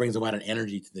he also brings a lot of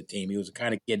energy to the team. He was the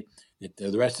kind of kid that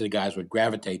the rest of the guys would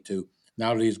gravitate to.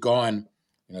 Now that he's gone,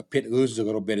 Pitt loses a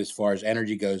little bit as far as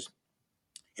energy goes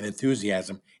and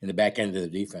enthusiasm in the back end of the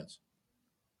defense.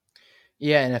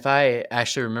 Yeah, and if I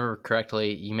actually remember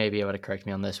correctly, you may be able to correct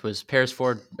me on this, was Paris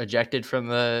Ford ejected from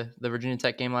the Virginia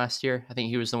Tech game last year? I think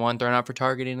he was the one thrown out for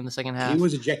targeting in the second half. He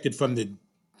was ejected from the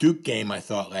Duke game, I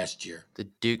thought, last year. The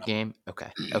Duke game?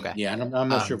 Okay. Yeah, I'm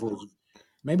not sure if it was.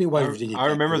 Maybe it was Virginia Tech. I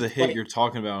remember the hit you're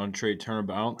talking about on Trey Turner,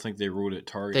 but I don't think they ruled it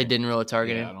targeting. They didn't rule it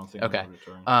targeting? Yeah, I don't think okay.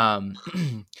 they ruled it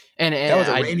targeting. And that was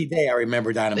a rainy day, I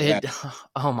remember down in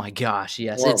oh my gosh,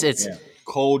 yes. Horrible, It's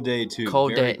cold day too.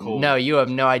 Cold Very day. cold. No, you have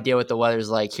no idea what the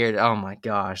weather's like here. Oh my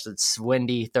gosh, it's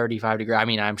windy, 35 degrees. I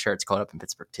mean, I'm sure it's cold up in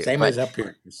Pittsburgh too. Same as up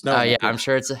here. Yeah, I'm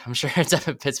sure it's up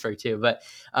in Pittsburgh too. But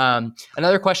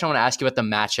another question I want to ask you about the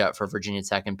matchup for Virginia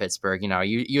Tech and Pittsburgh.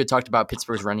 You had talked about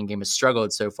Pittsburgh's running game has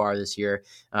struggled so far this year.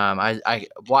 I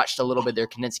watched a little bit their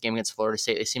condensed game against Florida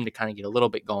State. They seem to kind of get a little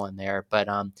bit going there. But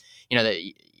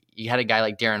you had a guy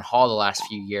like Darren Hall the last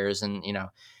few years, and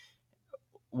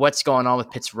what's going on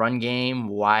with Pitt's run game?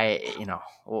 Why,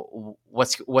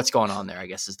 what's going on there, I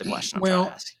guess, is the question I'm trying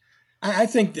to ask. I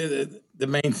think the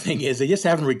main thing is they just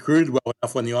haven't recruited well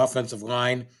enough on the offensive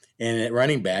line and at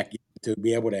running back to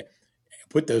be able to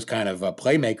put those kind of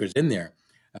playmakers in there.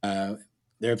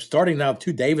 They're starting now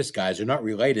 2 Davis guys. They're not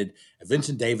related.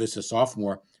 Vincent Davis, a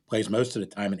sophomore, plays most of the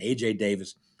time, and A.J.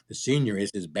 Davis, the senior, is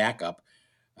his backup.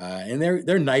 And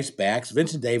they're nice backs.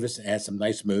 Vincent Davis has some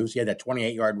nice moves. He had that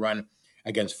 28-yard run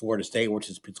against Florida State, which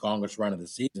is Pitt's longest run of the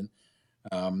season.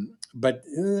 But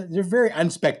they're very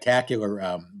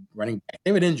unspectacular running back.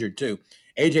 They've been injured, too.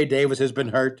 A.J. Davis has been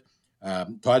hurt.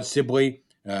 Todd Sibley,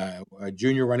 a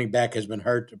junior running back, has been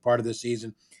hurt part of the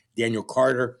season. Daniel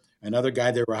Carter, another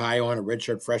guy they were high on, a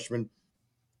redshirt freshman,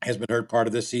 has been hurt part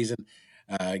of this season.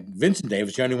 Vincent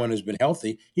Davis, the only one who's been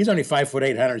healthy, he's only 5'8",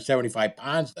 175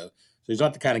 pounds, though. So he's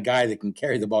not the kind of guy that can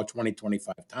carry the ball 20,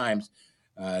 25 times.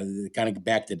 Kind of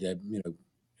back to the,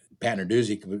 Pat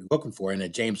Narduzzi was looking for in a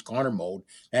James Conner mold.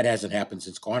 That hasn't happened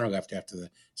since Conner left after the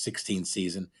 16th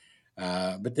season.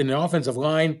 But then the offensive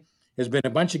line has been a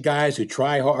bunch of guys who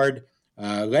try hard,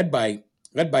 led by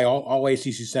all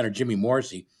ACC center Jimmy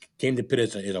Morrissey. Came to Pitt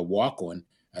as a walk-on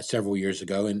several years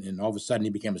ago, and all of a sudden he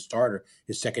became a starter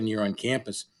his second year on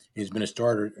campus. He's been a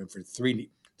starter for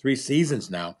three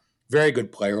seasons now. Very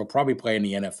good player. Will probably play in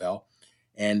the NFL.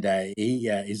 And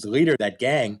he's the leader of that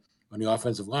gang on the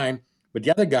offensive line. But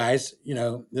the other guys,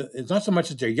 it's not so much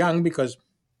that they're young, because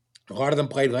a lot of them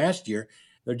played last year.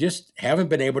 They just haven't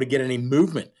been able to get any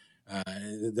movement.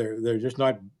 They're just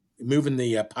not moving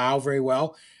the pile very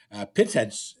well. Pitt's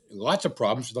had lots of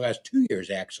problems for the last 2 years,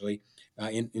 actually,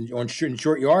 in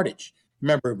short yardage.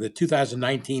 Remember the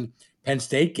 2019 Penn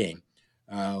State game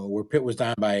where Pitt was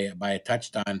down by a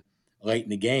touchdown late in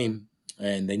the game,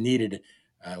 and they needed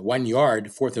 1 yard,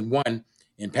 4th and 1,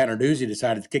 and Pat Narduzzi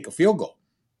decided to kick a field goal,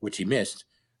 which he missed,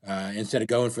 instead of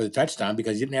going for the touchdown,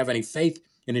 because he didn't have any faith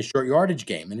in his short yardage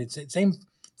game. And it's the same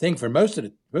thing for most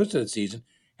of the season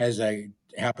has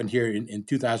happened here in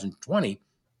 2020.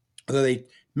 Although they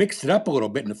mixed it up a little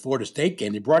bit in the Florida State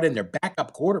game, they brought in their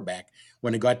backup quarterback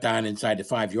when they got down inside the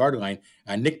 5-yard line,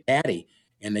 Nick Patty,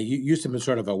 and they used him as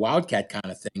sort of a wildcat kind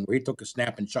of thing, where he took a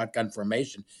snap and shotgun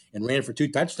formation and ran for 2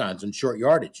 touchdowns in short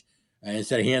yardage,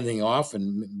 instead of handing off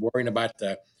and worrying about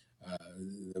the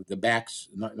backs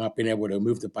not being able to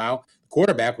move the pile. The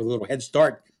quarterback, with a little head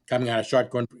start coming out of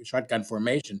shotgun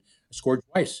formation, scored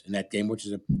twice in that game, which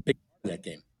is a big part of that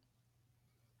game.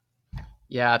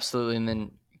 Yeah, absolutely. And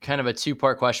then kind of a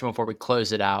 2-part question before we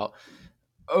close it out.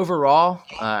 Overall,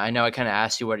 I know I kind of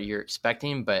asked you what you're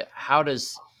expecting, but how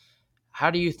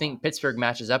do you think Pittsburgh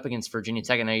matches up against Virginia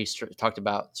Tech? I know you talked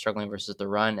about struggling versus the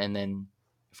run, and then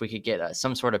if we could get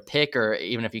some sort of pick, or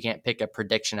even if you can't pick a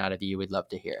prediction out of you, we'd love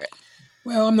to hear it.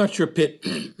 Well, I'm not sure Pitt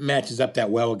matches up that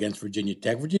well against Virginia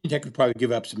Tech. Virginia Tech would probably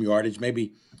give up some yardage.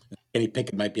 Maybe Kenny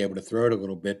Pickett might be able to throw it a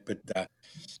little bit, but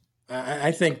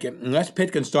I think unless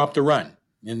Pitt can stop the run,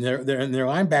 and their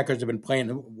linebackers have been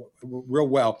playing real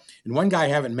well. And one guy I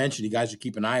haven't mentioned, you guys should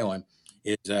keep an eye on,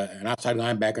 is an outside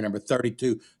linebacker, number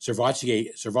 32,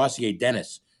 Servassier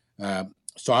Dennis,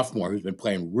 sophomore, who's been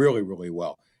playing really, really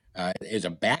well. As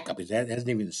a backup, he hasn't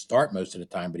even start most of the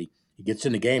time, but he gets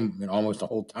in the game almost the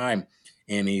whole time.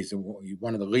 And he's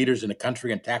one of the leaders in the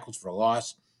country in tackles for a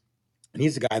loss. And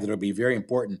he's the guy that will be very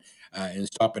important in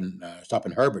stopping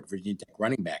Herbert, Virginia Tech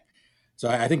running back. So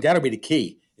I think that'll be the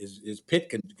key, is Pitt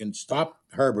can stop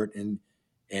Herbert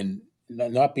and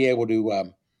not be able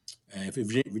to if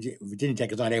Virginia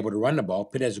Tech is not able to run the ball,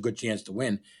 Pitt has a good chance to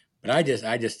win. But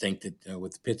I just think that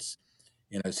with Pitt's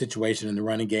situation in the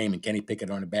running game and Kenny Pickett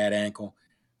on a bad ankle,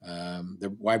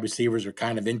 the wide receivers are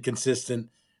kind of inconsistent.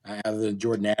 Other than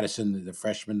Jordan Addison, the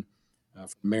freshman from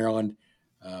Maryland.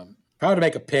 If I were to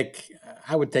make a pick,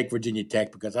 I would take Virginia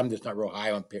Tech, because I'm just not real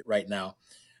high on Pitt right now.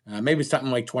 Maybe something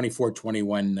like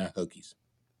 24-21 Hokies.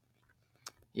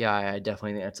 Yeah, I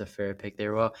definitely think that's a fair pick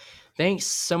there. Well, thanks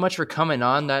so much for coming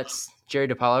on. That's Jerry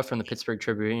DiPaolo from the Pittsburgh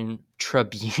Tribune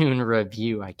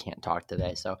Review. I can't talk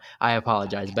today, so I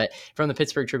apologize. But from the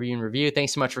Pittsburgh Tribune Review,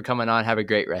 thanks so much for coming on. Have a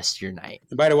great rest of your night.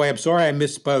 And by the way, I'm sorry I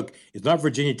misspoke. It's not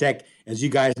Virginia Tech. As you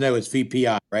guys know, it's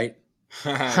VPI, right?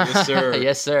 Yes, sir.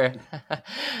 Yes, sir. Well,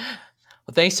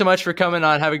 thanks so much for coming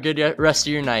on. Have a good rest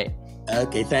of your night.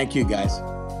 Okay, thank you, guys.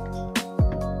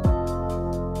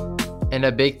 And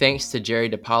a big thanks to Jerry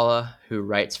DiPaolo, who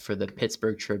writes for the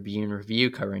Pittsburgh Tribune Review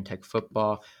covering Tech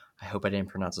football. I hope I didn't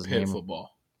pronounce his name. Pitt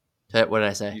football. What did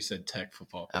I say? You said Tech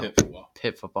football. Oh, Pitt football.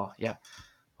 Pitt football, yeah.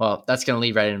 Well, that's going to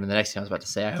lead right into the next thing I was about to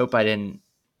say. I hope I didn't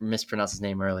mispronounce his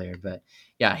name earlier. But,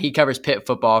 yeah, he covers Pitt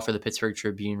football for the Pittsburgh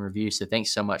Tribune Review. So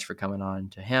thanks so much for coming on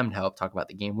to him to help talk about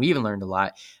the game. We even learned a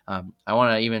lot. I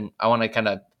want to kind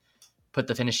of put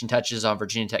the finishing touches on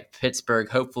Virginia Tech Pittsburgh.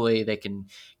 Hopefully they can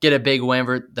get a big win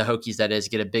for the Hokies, that is,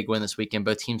 get a big win this weekend.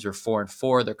 Both teams are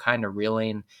 4-4. They're kind of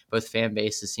reeling. Both fan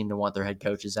bases seem to want their head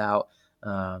coaches out.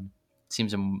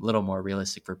 Seems a little more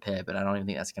realistic for Pitt, but I don't even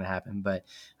think that's going to happen. But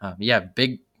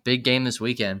big game this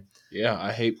weekend. Yeah,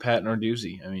 I hate Pat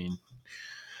Narduzzi. I mean,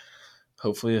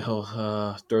 hopefully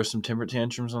he'll throw some temper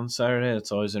tantrums on Saturday.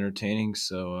 It's always entertaining.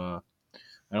 So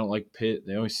I don't like Pitt.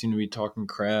 They always seem to be talking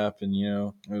crap, and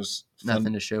it was fun.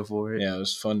 Nothing to show for it. Yeah, it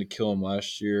was fun to kill him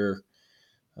last year.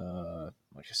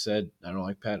 Like I said, I don't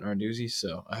like Pat Narduzzi,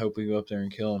 so I hope we go up there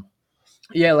and kill him.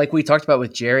 Yeah, like we talked about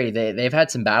with Jerry, they've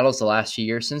had some battles the last few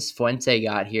years since Fuente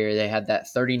got here. They had that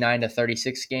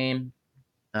 39-36 game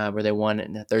where they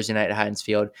won Thursday night at Heinz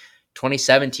Field.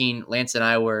 2017, Lance and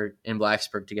I were in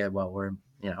Blacksburg together. Well, we're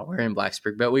in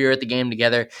Blacksburg, but we were at the game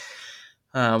together,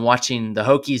 watching the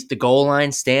Hokies, the goal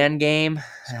line stand game.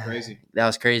 It's crazy. That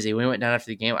was crazy. We went down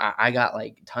after the game. I got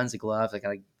like tons of gloves. I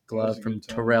got a glove from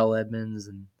Terrell Edmonds,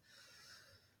 and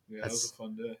yeah, that was a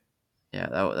fun day. Yeah,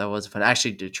 that was fun.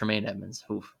 Actually, Tremaine Edmonds.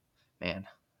 Oof, man,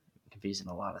 confusing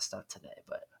a lot of stuff today,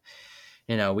 but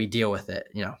we deal with it.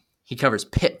 He covers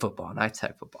Pitt football, not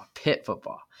Tech football. Pitt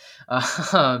football.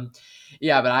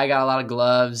 Yeah, but I got a lot of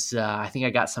gloves. I think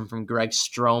I got some from Greg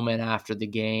Stroman after the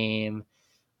game.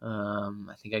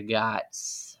 I think I got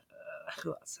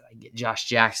who else did I get? Josh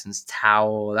Jackson's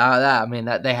towel.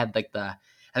 That they had like I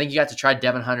think you got to try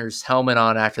Devin Hunter's helmet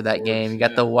on after that game. You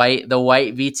got the white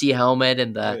VT helmet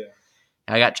and the.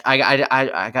 I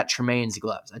got Tremaine's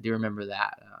gloves. I do remember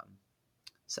that.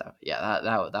 So yeah,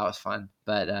 that was fun.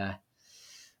 But I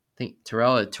think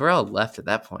Terrell left at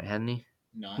that point, hadn't he?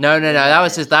 No. That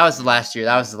was the last year.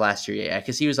 That was the last year. Yeah,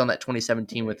 because he was on that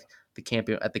 2017 with the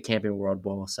Camping World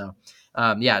Bowl. So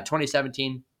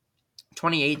 2017,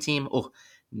 2018. Oh,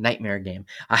 nightmare game.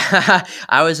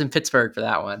 I was in Pittsburgh for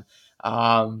that one.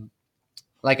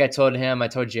 Like I told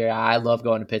Jerry, I love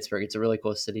going to Pittsburgh. It's a really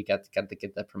cool city. Got to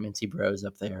get the Perminti Bros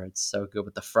up there. It's so good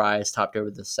with the fries topped over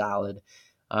the salad.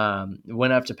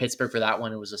 Went up to Pittsburgh for that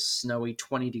one. It was a snowy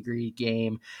 20-degree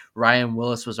game. Ryan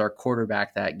Willis was our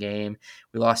quarterback that game.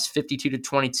 We lost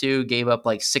 52-22, gave up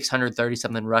like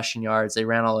 630-something rushing yards. They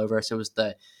ran all over us. It was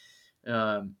the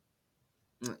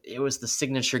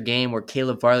signature game where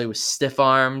Caleb Farley was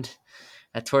stiff-armed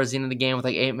towards the end of the game with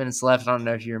like 8 minutes left. I don't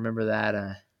know if you remember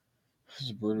that. That was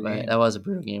a brutal game. That was a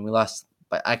brutal game. We lost,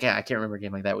 but I can't remember a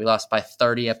game like that. We lost by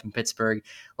 30 up in Pittsburgh.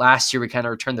 Last year, we kind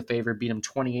of returned the favor, beat them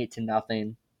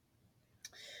 28-0,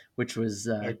 which was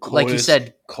like you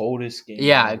said, coldest game.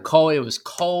 Yeah, cold. It was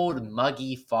cold,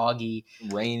 muggy, foggy,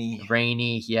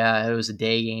 rainy. Yeah, it was a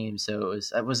day game, so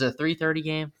it was a 3:30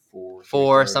 game,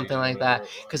 4 something like that.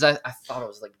 Because I thought it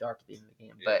was like dark at the end of the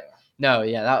game, but. No,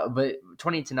 yeah, but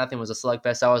 20-0 was a select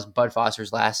best. That was Bud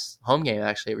Foster's last home game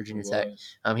actually at Virginia Tech.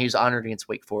 He was honored against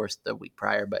Wake Forest the week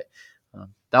prior, but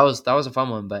that was a fun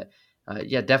one. But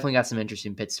yeah, definitely got some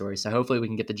interesting Pitt stories. So hopefully we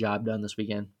can get the job done this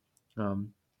weekend.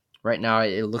 Right now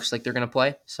it looks like they're going to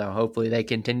play, so hopefully they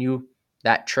continue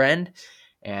that trend,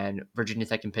 and Virginia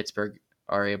Tech and Pittsburgh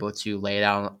are able to lay it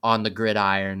out on the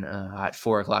gridiron at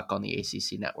 4:00 on the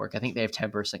ACC network. I think they have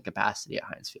 10% capacity at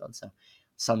Heinz Field, so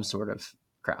some sort of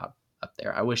crowd up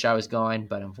there. I wish I was going,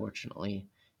 but unfortunately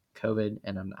COVID,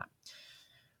 and I'm not.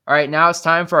 All right, now it's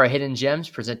time for our hidden gems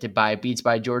presented by Beads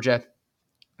by Georgia.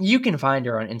 You can find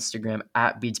her on Instagram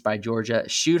at Beads by Georgia.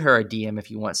 Shoot her a DM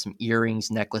if you want some earrings,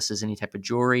 necklaces, any type of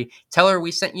jewelry. Tell her we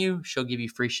sent you. She'll give you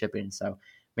free shipping. So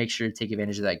make sure to take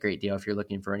advantage of that great deal if you're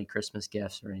looking for any Christmas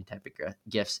gifts or any type of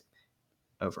gifts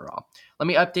overall. Let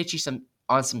me update you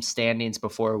on some standings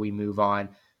before we move on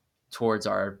towards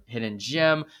our hidden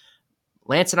gem.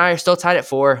 Lance and I are still tied at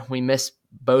 4. We missed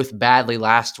both badly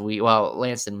last week. Well,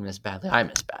 Lance didn't miss badly. I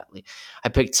missed badly. I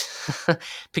picked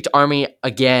Army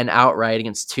again outright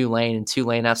against Tulane, and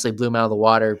Tulane absolutely blew them out of the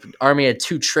water. Army had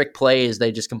 2 trick plays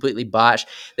they just completely botched.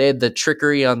 They had the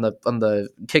trickery on the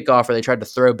kickoff where they tried to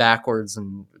throw backwards,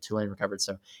 and Tulane recovered.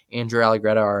 So Andrew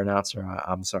Allegretto, our announcer,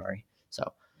 I'm sorry.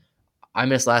 So I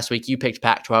missed last week. You picked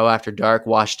Pac-12 after dark,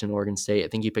 Washington, Oregon State. I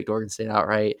think you picked Oregon State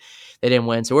outright. They didn't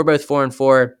win. So we're both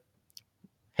 4-4.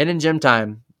 Hidden gem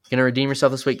time. Gonna redeem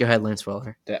yourself this week. Go ahead, Lance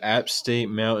Weller. The App State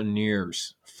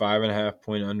Mountaineers,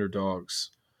 5.5-point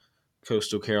underdogs,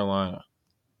 Coastal Carolina.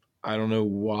 I don't know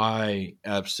why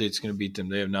App State's going to beat them.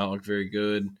 They have not looked very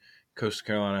good. Coastal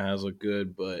Carolina has looked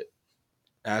good, but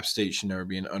App State should never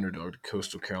be an underdog to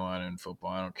Coastal Carolina in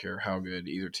football. I don't care how good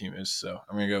either team is. So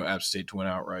I'm going to go App State to win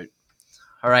outright.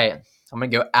 All right. I'm going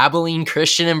to go Abilene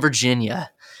Christian in Virginia.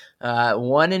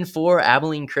 1-4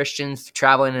 Abilene Christians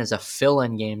traveling as a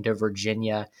fill-in game to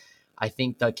Virginia. I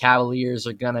think the Cavaliers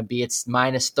are going to be, it's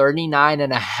minus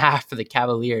 39.5 for the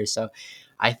Cavaliers. So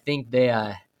I think they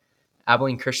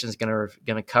Abilene Christian's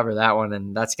gonna cover that one,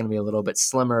 and that's gonna be a little bit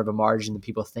slimmer of a margin than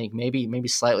people think. Maybe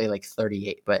slightly like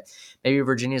 38, but maybe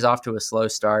Virginia's off to a slow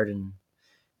start, and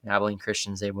Abilene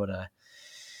Christian's able to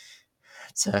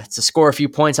score a few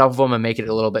points off of them and make it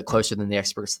a little bit closer than the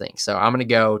experts think. So I'm gonna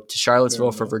go to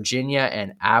Charlottesville for Virginia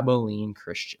and Abilene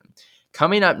Christian.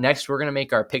 Coming up next, we're going to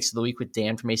make our picks of the week with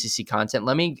Dan from ACC Content.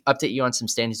 Let me update you on some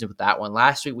standings with that one.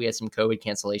 Last week, we had some COVID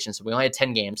cancellations, so we only had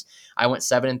 10 games. I went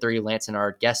 7-3. Lance and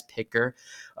our guest picker,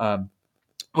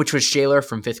 which was Shaler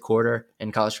from Fifth Quarter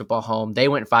in College Football Home. They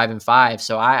went 5-5,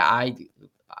 so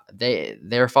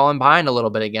they're falling behind a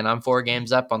little bit again. I'm 4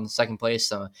 games up on the second place.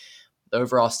 So the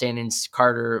overall standings,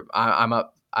 Carter, I'm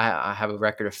up. I have a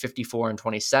record of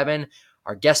 54-27.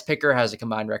 Our guest picker has a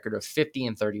combined record of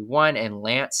 50-31, and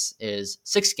Lance is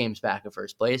 6 games back of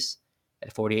first place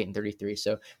at 48-33.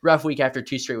 So rough week after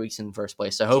 2 straight weeks in first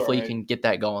place. So hopefully you can get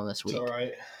that going this week. It's all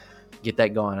right. Get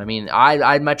that going. I mean,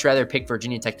 I'd much rather pick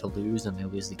Virginia Tech to lose than they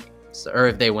lose the game, or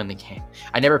if they win the game.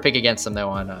 I never pick against them though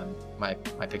on my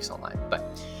picks online.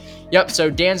 But yep.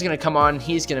 So Dan's gonna come on.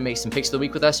 He's gonna make some picks of the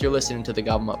week with us. You're listening to the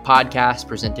Gobble 'Em Up podcast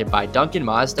presented by Duncan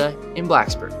Mazda in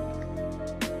Blacksburg.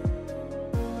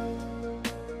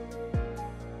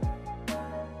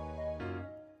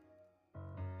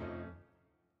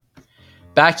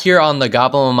 Back here on the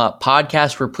Gobble 'Em Up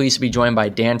podcast, we're pleased to be joined by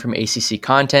Dan from ACC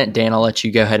Content. Dan, I'll let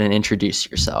you go ahead and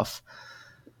introduce yourself.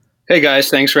 Hey guys,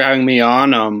 thanks for having me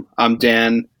on. I'm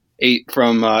Dan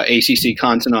from ACC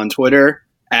Content on Twitter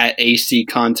at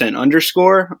AC_Content.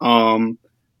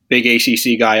 Big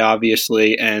ACC guy,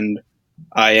 obviously, and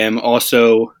I am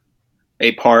also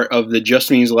a part of the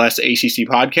Just Means Less ACC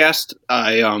podcast.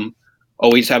 I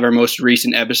always have our most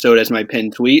recent episode as my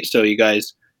pinned tweet, so you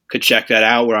guys could check that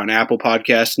out. We're on Apple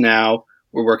Podcasts now.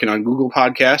 We're working on Google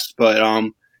Podcasts. But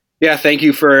yeah, thank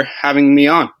you for having me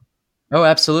on. Oh,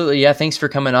 absolutely. Yeah, thanks for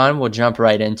coming on. We'll jump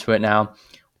right into it now.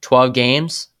 12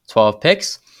 games, 12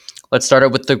 picks. Let's start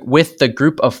out with the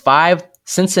group of 5.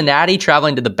 Cincinnati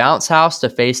traveling to the Bounce House to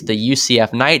face the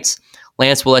UCF Knights.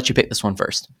 Lance, we'll let you pick this one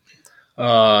first.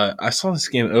 I saw this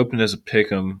game open as a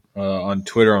pick'em on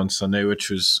Twitter on Sunday, which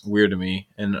was weird to me.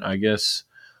 And I guess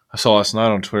I saw last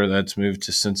night on Twitter that's moved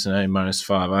to Cincinnati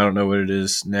 -5. I don't know what it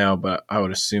is now, but I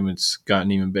would assume it's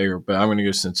gotten even bigger. But I'm going to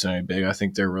go Cincinnati big. I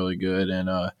think they're really good, and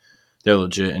they're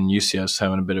legit. And UCF's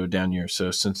having a bit of a down year,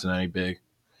 so Cincinnati big.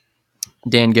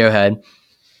 Dan, go ahead.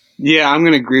 Yeah, I'm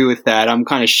going to agree with that. I'm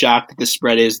kind of shocked that the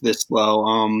spread is this low.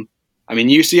 I mean,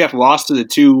 UCF lost to the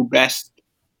 2 best.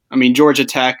 I mean, Georgia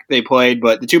Tech they played,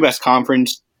 but the 2 best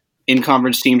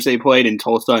in-conference teams they played in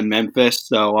Tulsa and Memphis.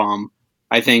 So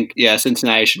I think, yeah,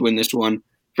 Cincinnati should win this one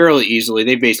fairly easily.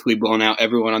 They've basically blown out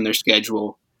everyone on their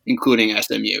schedule, including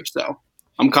SMU. So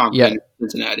I'm confident in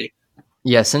Cincinnati.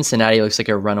 Yeah, Cincinnati looks like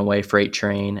a runaway freight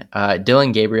train.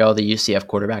 Dylan Gabriel, the UCF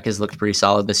quarterback, has looked pretty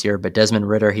solid this year, but Desmond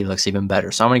Ridder, he looks even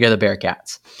better. So I'm going to go the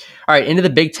Bearcats. All right, into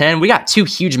the Big Ten. We got 2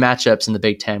 huge matchups in the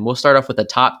Big Ten. We'll start off with the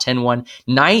top 10 one.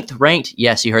 9th ranked,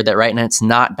 yes, you heard that right, and it's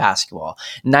not basketball.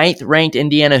 9th ranked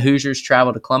Indiana Hoosiers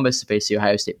travel to Columbus to face the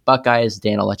Ohio State Buckeyes.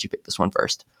 Dan, I'll let you pick this one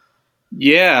first.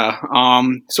 Yeah,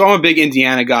 so I'm a big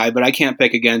Indiana guy, but I can't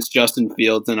pick against Justin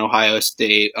Fields and Ohio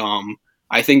State.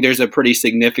 I think there's a pretty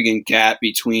significant gap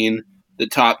between the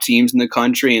top teams in the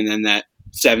country and then that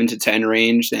 7 to 10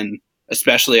 range, and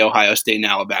especially Ohio State and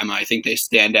Alabama. I think they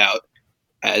stand out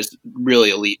as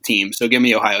really elite teams. So give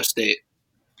me Ohio State.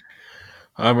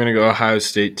 I'm going to go Ohio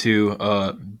State too.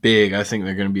 Big. I think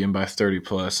they're going to be in by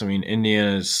 30+. I mean,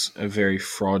 Indiana's a very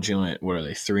fraudulent. What are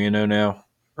they, 3-0 now?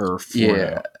 Or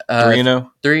 4-0? 3-0?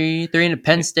 3-0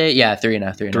 Penn State. Yeah,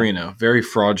 3-0. 3-0. Very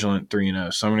fraudulent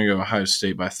 3-0. So I'm going to go Ohio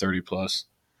State by 30+.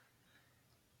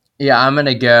 Yeah, I'm going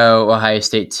to go Ohio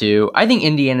State too. I think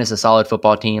Indiana's a solid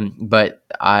football team, but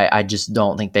I just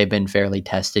don't think they've been fairly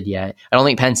tested yet. I don't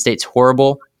think Penn State's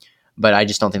horrible, but I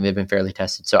just don't think they've been fairly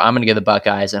tested. So I'm going to give the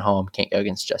Buckeyes at home. Can't go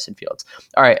against Justin Fields.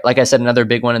 All right, like I said, another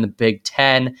big one in the Big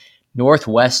Ten.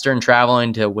 Northwestern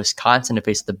traveling to Wisconsin to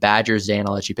face the Badgers. Dan,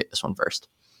 I'll let you pick this one first.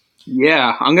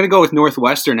 Yeah, I'm going to go with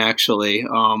Northwestern, actually.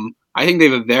 I think they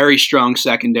have a very strong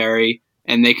secondary,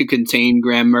 and they could contain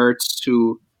Graham Mertz,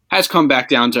 who has come back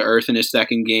down to earth in his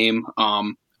second game.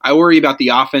 I worry about the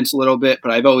offense a little bit,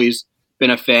 but I've always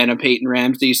been a fan of Peyton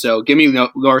Ramsey, so give me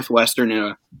Northwestern in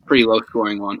a pretty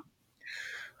low-scoring one.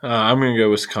 I'm going to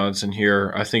go Wisconsin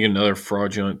here. I think another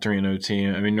fraudulent 3-0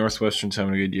 team. I mean, Northwestern's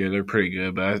having a good year. They're pretty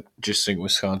good, but I just think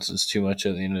Wisconsin's too much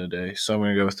at the end of the day. So I'm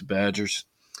going to go with the Badgers.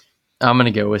 I'm going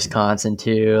to go Wisconsin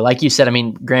too. Like you said, I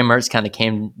mean, Graham Mertz kind of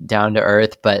came down to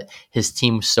earth, but his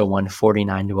team still won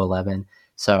 49-11.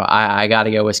 So I got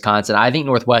to go Wisconsin. I think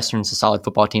Northwestern's a solid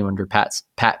football team under Pat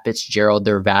Fitzgerald.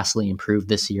 They're vastly improved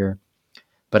this year.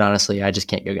 But honestly, I just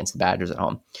can't go against the Badgers at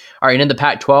home. All right, and in the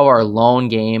Pac-12, our lone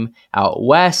game out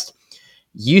west,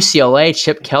 UCLA,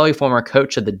 Chip Kelly, former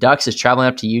coach of the Ducks, is traveling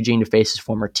up to Eugene to face his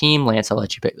former team. Lance, I'll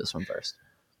let you pick this one first.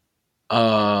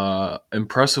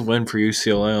 Impressive win for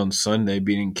UCLA on Sunday,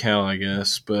 beating Cal, I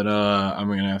guess. But I'm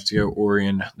going to have to go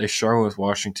Oregon. They struggled with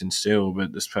Washington State a little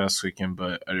bit this past weekend,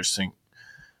 but I just think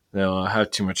they'll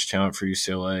have too much talent for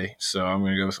UCLA. So I'm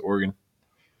going to go with Oregon.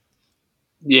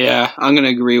 Yeah, I'm going to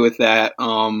agree with that.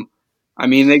 I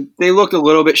mean, they looked a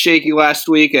little bit shaky last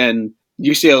week, and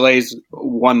UCLA's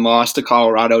one loss to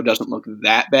Colorado doesn't look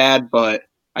that bad, but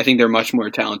I think they're much more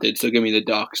talented. So give me the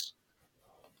Ducks.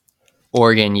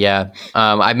 Oregon, yeah.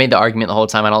 I made the argument the whole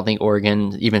time. I don't think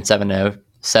Oregon, even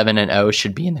 7-0,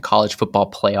 should be in the college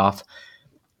football playoff.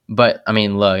 But, I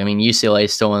mean, look, UCLA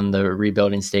is still in the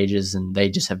rebuilding stages, and they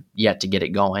just have yet to get it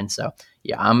going. So,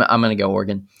 yeah, I'm going to go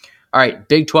Oregon. All right,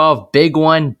 Big 12, big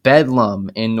one,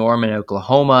 Bedlam in Norman,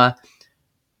 Oklahoma.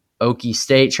 Okie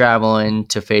State traveling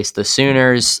to face the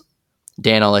Sooners.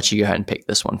 Dan, I'll let you go ahead and pick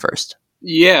this one first.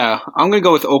 Yeah, I'm going to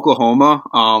go with Oklahoma.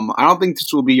 I don't think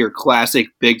this will be your classic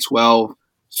Big 12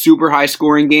 super high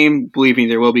scoring game, believing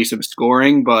there will be some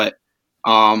scoring. But,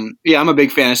 yeah, I'm a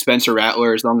big fan of Spencer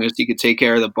Rattler. As long as he could take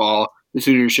care of the ball, the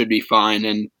Sooners should be fine.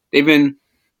 And they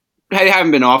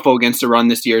haven't been awful against the run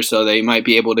this year, so they might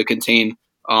be able to contain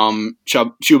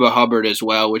Chuba Hubbard as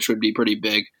well, which would be pretty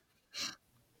big.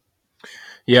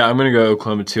 Yeah, I'm going to go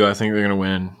Oklahoma too. I think they're going to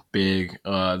win big.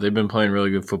 They've been playing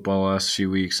really good football the last few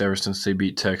weeks. Ever since they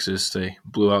beat Texas, they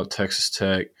blew out Texas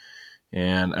Tech.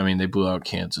 And, they blew out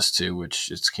Kansas too, which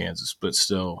it's Kansas. But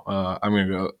still, I'm going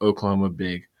to go Oklahoma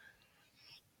big.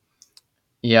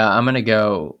 Yeah, I'm going to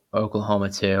go Oklahoma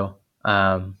too.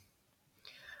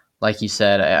 Like you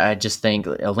said, I just think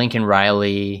Lincoln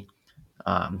Riley,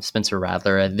 Spencer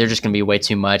Rattler, they're just going to be way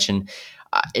too much. And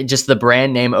just the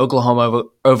brand name Oklahoma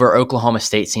over Oklahoma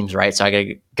State seems right. So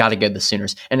I got to go the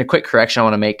Sooners. And a quick correction I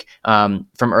want to make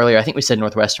from earlier. I think we said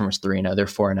Northwestern was 3-0. They're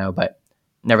 4-0. But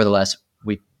nevertheless,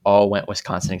 we all went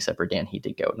Wisconsin except for Dan. He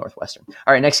did go Northwestern.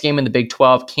 All right, next game in the Big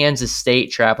 12, Kansas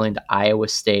State traveling to Iowa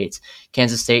State.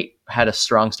 Kansas State had a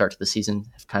strong start to the season,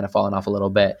 have kind of fallen off a little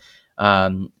bit.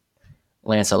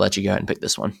 Lance, I'll let you go ahead and pick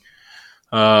this one.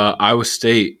 Iowa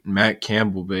State, Matt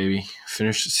Campbell, baby,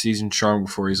 finished the season strong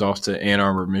before he's off to Ann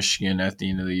Arbor, Michigan at the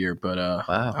end of the year. But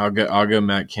wow. I'll go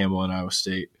Matt Campbell and Iowa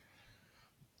State.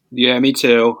 Yeah, me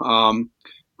too.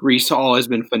 Breece Hall has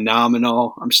been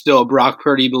phenomenal. I'm still a Brock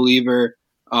Purdy believer.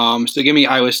 So give me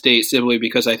Iowa State simply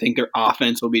because I think their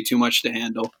offense will be too much to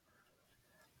handle.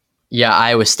 Yeah,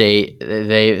 Iowa State,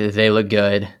 they look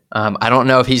good. I don't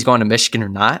know if he's going to Michigan or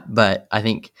not, but I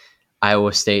think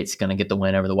Iowa State's going to get the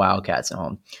win over the Wildcats at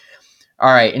home.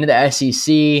 All right, into the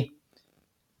SEC.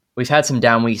 We've had some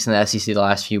down weeks in the SEC the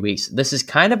last few weeks. This is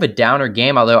kind of a downer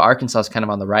game, although Arkansas is kind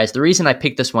of on the rise. The reason I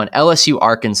picked this one,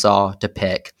 LSU-Arkansas to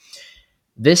pick.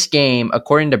 This game,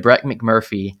 according to Brett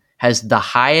McMurphy, has the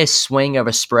highest swing of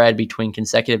a spread between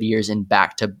consecutive years in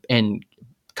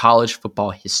college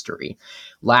football history.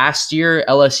 Last year,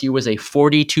 LSU was a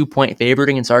 42-point favorite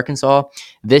against Arkansas.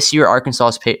 This year, Arkansas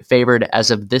is favored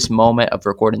as of this moment of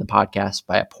recording the podcast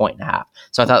by 1.5.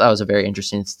 So I thought that was a very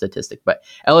interesting statistic. But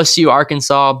LSU,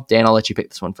 Arkansas, Dan, I'll let you pick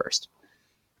this one first.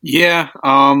 Yeah,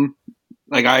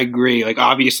 I agree.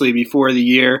 Obviously, before the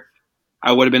year,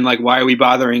 I would have been like, why are we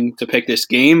bothering to pick this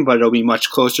game? But it'll be much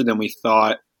closer than we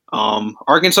thought.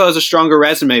 Arkansas has a stronger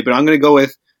resume, but I'm going to go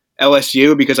with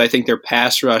LSU because I think their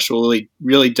pass rush will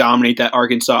really dominate that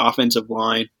Arkansas offensive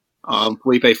line.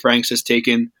 Felipe Franks has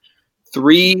taken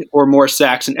 3 or more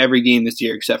sacks in every game this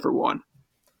year except for 1.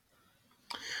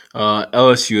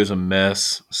 LSU is a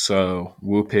mess, so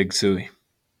woo pig suey.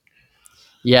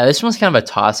 Yeah, this one's kind of a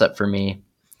toss-up for me.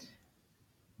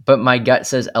 But my gut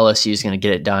says LSU is going to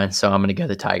get it done, so I'm going to go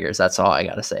the Tigers. That's all I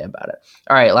got to say about it.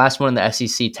 All right, last one in the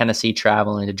SEC, Tennessee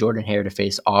traveling to Jordan-Hare to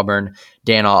face Auburn.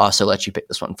 Dan, I'll also let you pick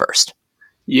this one first.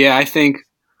 Yeah, I think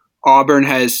Auburn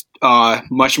has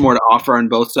much more to offer on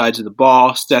both sides of the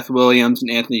ball. Seth Williams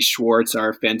and Anthony Schwartz are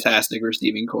a fantastic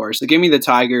receiving core. So give me the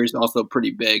Tigers, also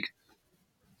pretty big.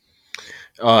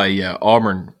 Yeah,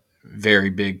 Auburn,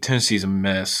 very big. Tennessee's a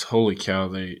mess. Holy cow,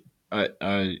 they're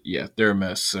a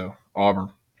mess. So Auburn.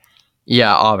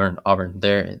 Yeah, Auburn.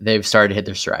 They've started to hit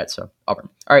their stride, so Auburn.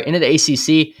 All right, into the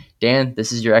ACC. Dan,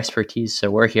 this is your expertise,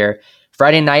 so we're here.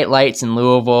 Friday night lights in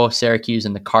Louisville, Syracuse,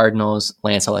 and the Cardinals.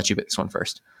 Lance, I'll let you pick this one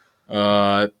first.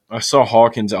 I saw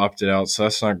Hawkins opted out, so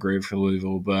that's not great for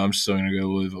Louisville, but I'm still going to go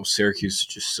Louisville. Syracuse is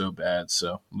just so bad,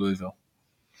 so Louisville.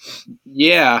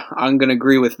 Yeah, I'm going to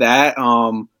agree with that.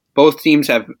 Both teams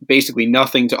have basically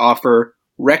nothing to offer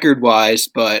record-wise,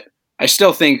 but I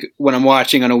still think when I'm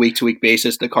watching on a week-to-week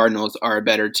basis, the Cardinals are a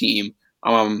better team.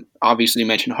 Obviously, you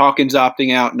mentioned Hawkins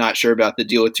opting out. Not sure about the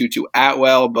deal with Tutu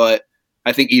Atwell, but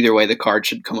I think either way, the Cards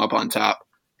should come up on top.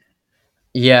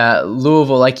 Yeah,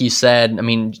 Louisville, like you said, I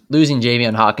mean, losing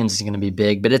Javion Hawkins is going to be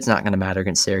big, but it's not going to matter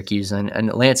against Syracuse.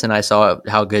 And Lance and I saw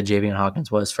how good Javion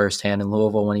Hawkins was firsthand in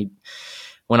Louisville when he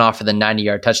went off for the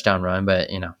 90-yard touchdown run. But,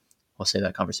 we'll save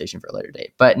that conversation for a later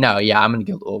date. But no, yeah, I'm going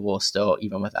to go Louisville still,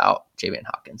 even without Javion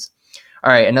Hawkins.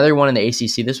 All right, another one in the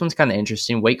ACC. This one's kind of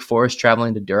interesting. Wake Forest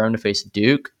traveling to Durham to face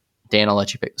Duke. Dan, I'll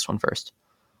let you pick this one first.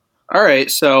 All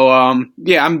right, so I'm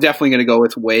definitely going to go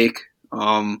with Wake.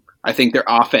 I think their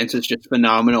offense is just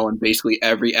phenomenal in basically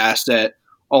every asset.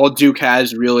 All Duke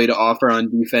has really to offer on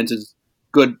defense is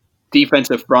good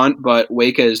defensive front, but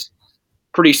Wake is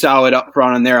pretty solid up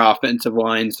front on their offensive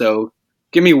line. So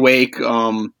give me Wake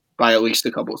by at least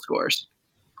a couple of scores.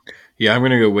 Yeah, I'm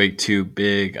going to go Wake too,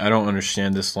 big. I don't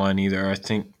understand this line either. I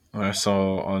think when I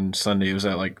saw on Sunday it was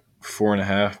at like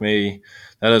 4.5 maybe.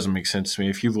 That doesn't make sense to me.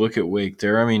 If you look at Wake,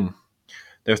 their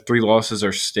 3 losses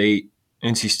are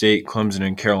NC State, Clemson,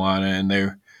 and Carolina, and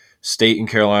their State and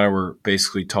Carolina were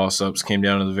basically toss-ups, came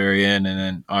down to the very end, and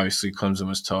then obviously Clemson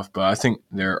was tough, but I think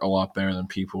they're a lot better than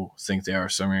people think they are,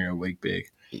 so I'm going to go Wake big.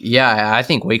 Yeah, I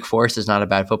think Wake Forest is not a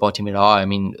bad football team at all. I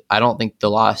mean, I don't think the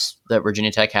loss that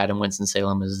Virginia Tech had in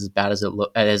Winston-Salem is as bad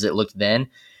as it looked then.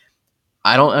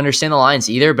 I don't understand the lines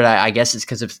either, but I guess it's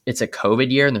because it's a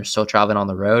COVID year and they're still traveling on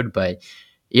the road, but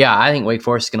yeah, I think Wake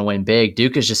Forest is going to win big.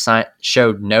 Duke has just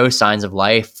showed no signs of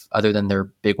life other than their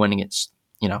big win against,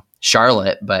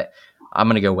 Charlotte, but I'm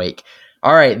going to go Wake.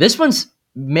 All right, this one's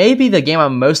maybe the game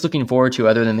I'm most looking forward to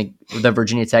other than the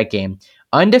Virginia Tech game.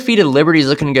 Undefeated Liberty is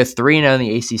looking to go 3-0 in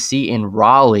the ACC in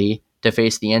Raleigh to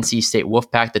face the NC State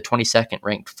Wolfpack, the 22nd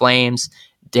ranked Flames.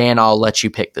 Dan, I'll let you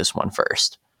pick this one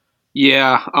first.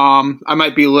 Yeah, I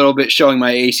might be a little bit showing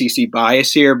my ACC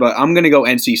bias here, but I'm going to go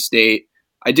NC State.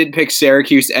 I did pick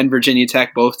Syracuse and Virginia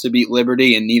Tech both to beat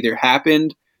Liberty, and neither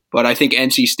happened. But I think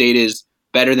NC State is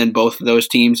better than both of those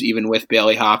teams, even with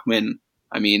Bailey Hockman.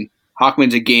 I mean,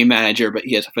 Hockman's a game manager, but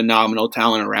he has phenomenal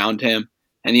talent around him.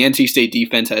 And the NC State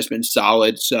defense has been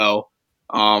solid. So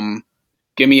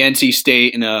give me NC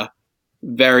State in a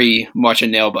very much a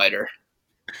nail-biter.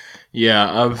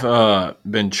 Yeah, I've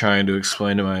been trying to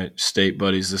explain to my state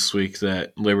buddies this week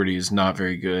that Liberty is not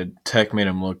very good. Tech made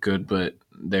them look good, but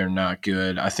they're not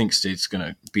good. I think State's going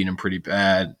to beat them pretty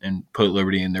bad and put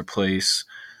Liberty in their place.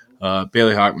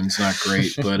 Bailey Hockman's not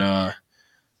great, but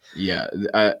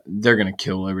they're going to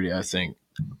kill Liberty, I think.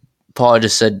 Paul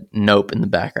just said nope in the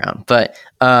background. But,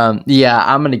 I'm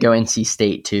going to go NC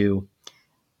State too.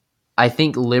 I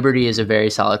think Liberty is a very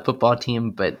solid football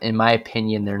team, but in my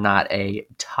opinion, they're not a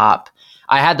top.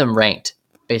 I had them ranked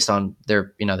based on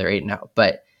their 8-0,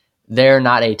 but they're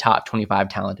not a top 25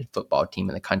 talented football team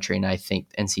in the country, and I think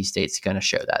NC State's going to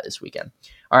show that this weekend.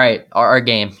 All right, our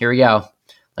game. Here we go.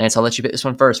 Lance, I'll let you pick this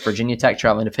one first. Virginia Tech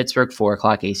traveling to Pittsburgh,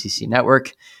 4:00 ACC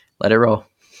Network. Let it roll.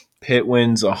 Pitt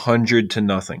wins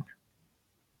 100-0.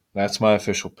 That's my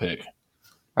official pick.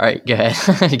 All right, go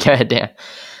ahead. Go ahead, Dan.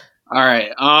 All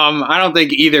right. I don't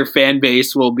think either fan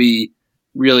base will be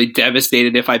really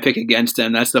devastated if I pick against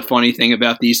them. That's the funny thing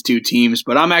about these two teams.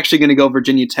 But I'm actually going to go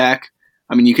Virginia Tech.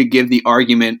 I mean, you could give the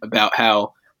argument about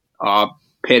how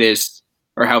Pitt is,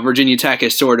 or how Virginia Tech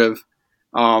has sort of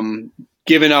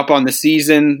given up on the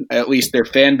season. At least their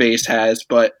fan base has.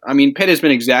 But I mean, Pitt has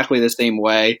been exactly the same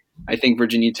way. I think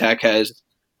Virginia Tech has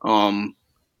a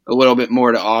little bit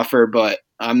more to offer, but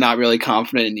I'm not really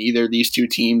confident in either of these two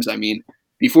teams. I mean,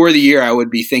 before the year, I would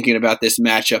be thinking about this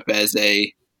matchup as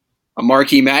a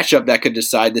marquee matchup that could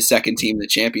decide the second team in the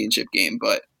championship game.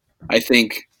 But I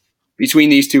think between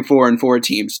these two 4-4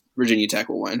 teams, Virginia Tech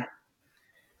will win.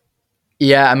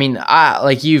 Yeah, I mean,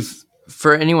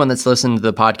 for anyone that's listened to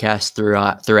the podcast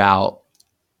throughout,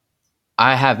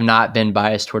 I have not been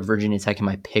biased toward Virginia Tech in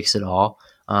my picks at all.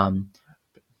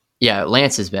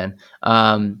 Lance has been.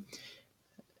 I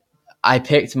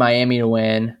picked Miami to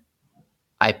win.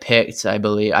 I picked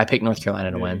North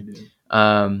Carolina to win.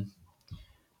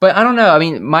 But I don't know. I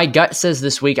mean, my gut says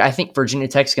this week, I think Virginia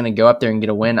Tech's going to go up there and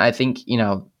get a win. I think,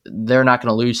 they're not going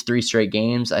to lose 3 straight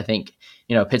games. I think,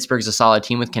 Pittsburgh's a solid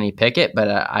team with Kenny Pickett, but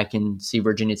I can see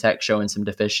Virginia Tech showing some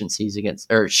deficiencies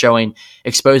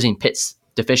exposing Pitt's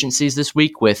deficiencies this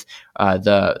week with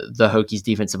the Hokies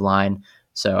defensive line.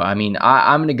 So, I mean,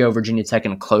 I'm going to go Virginia Tech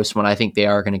in a close one. I think they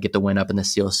are going to get the win up in the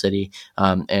Steel City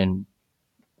and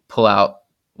pull out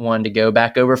one to go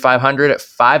back over 500 at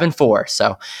 5-4.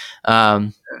 So,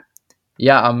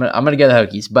 Yeah, I'm gonna go the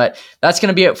Hokies. But that's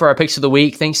gonna be it for our picks of the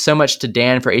week. Thanks so much to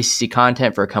Dan for ACC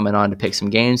Content for coming on to pick some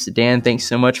games. Dan, thanks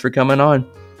so much for coming on.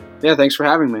 Yeah, thanks for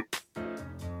having me.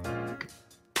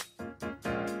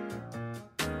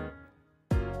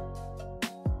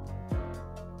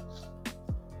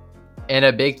 And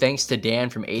a big thanks to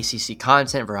Dan from ACC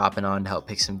Content for hopping on to help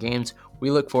pick some games. We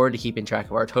look forward to keeping track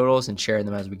of our totals and sharing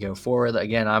them as we go forward.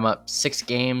 Again, I'm up 6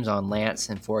 games on Lance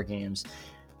and 4 games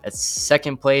at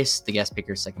second place. The guest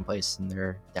picker is second place, and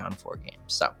they're down 4 games.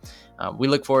 So we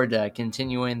look forward to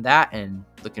continuing that and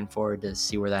looking forward to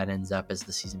see where that ends up as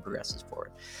the season progresses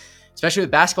forward. Especially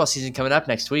with basketball season coming up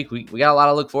next week. We got a lot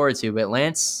to look forward to. But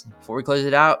Lance, before we close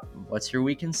it out, what's your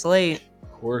weekend slate?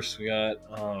 Of course, we got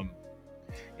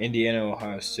Indiana,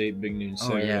 Ohio State, big noon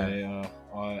Saturday.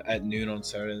 At noon on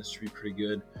Saturday. This should be pretty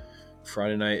good.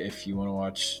 Friday night, if you want to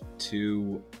watch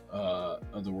 2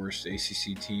 of the worst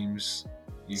ACC teams,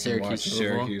 you can watch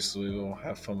Syracuse, Louisville.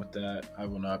 Have fun with that. I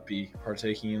will not be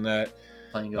partaking in that.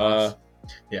 Playing golf.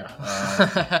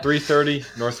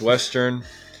 3:30 Northwestern,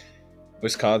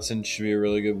 Wisconsin should be a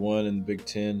really good one in the Big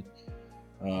Ten.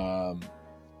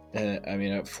 And I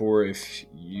mean, at 4, if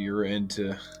you're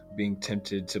into being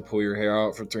tempted to pull your hair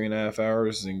out for 3.5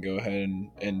 hours, then go ahead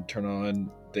and turn on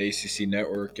the ACC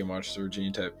network and watch the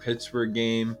Virginia Tech Pittsburgh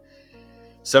game.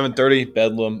 7:30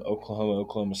 Bedlam,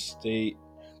 Oklahoma State.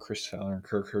 Chris Fowler and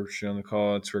Kirk Herbstreit on the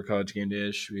call. It's for College Game Day.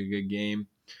 It should be a good game.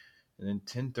 And then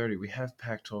 10:30 we have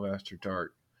Pac-12 After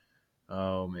Dark.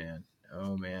 Oh man.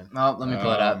 Oh, let me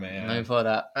pull it up. Man. Let me pull it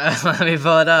up. Let me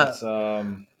pull it up.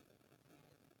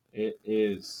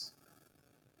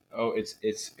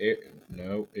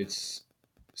 It's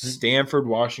Stanford,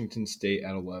 Washington State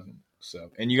at 11.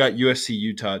 So, and you got USC,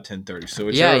 Utah at 10:30. So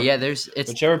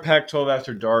whichever Pac-12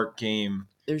 After Dark game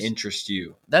interests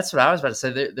you. That's what I was about to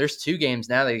say. There's 2 games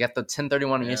now. They got the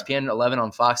 10:31 on ESPN, 11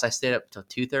 on Fox. I stayed up till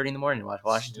 2:30 in the morning to watch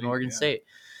Washington, Oregon State.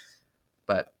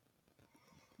 But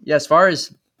yeah, as far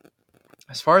as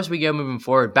we go moving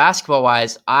forward,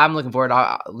 basketball-wise, I'm looking forward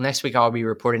to next week I'll be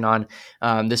reporting on.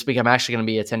 This week I'm actually going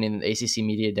to be attending the ACC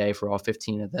Media Day for all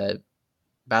 15 of the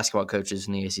basketball coaches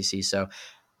in the ACC. So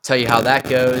tell you how that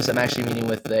goes. I'm actually meeting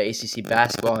with the ACC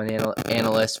basketball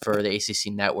analyst for the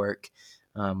ACC network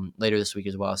later this week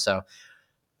as well. So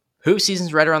hoop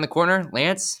season's right around the corner.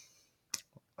 Lance,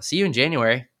 I'll see you in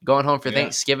January. Going home for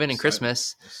Thanksgiving and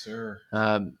Christmas. Yes, sir.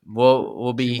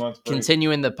 We'll be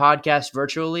continuing the podcast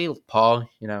virtually. Paul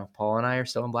and I are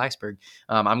still in Blacksburg.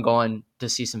 I'm going to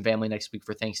see some family next week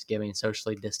for Thanksgiving,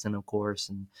 socially distant, of course,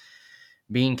 and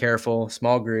being careful,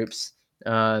 small groups.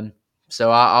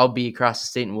 So I'll be across the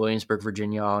state in Williamsburg,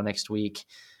 Virginia, all next week.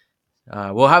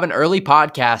 We'll have an early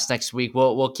podcast next week.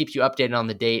 We'll keep you updated on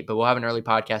the date, but we'll have an early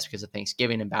podcast because of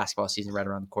Thanksgiving and basketball season right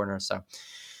around the corner. So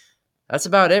that's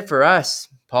about it for us.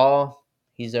 Paul,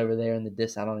 he's over there in the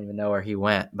distance. I don't even know where he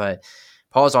went, but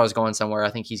Paul's always going somewhere. I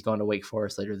think he's going to Wake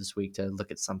Forest later this week to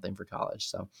look at something for college.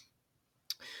 So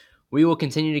we will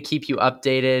continue to keep you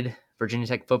updated. Virginia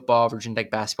Tech football, Virginia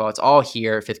Tech basketball. It's all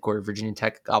here at 5th Quarter Virginia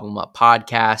Tech Gobble 'em Up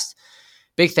podcast.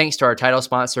 Big thanks to our title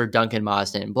sponsor, Duncan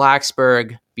Mazda in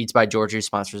Blacksburg. Beats by Georgia, who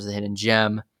sponsors the Hidden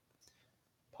Gem.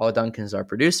 Paul Duncan is our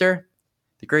producer.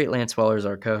 The great Lance Weller is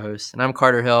our co-host. And I'm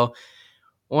Carter Hill,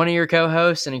 one of your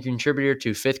co-hosts and a contributor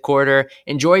to 5th Quarter.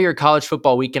 Enjoy your college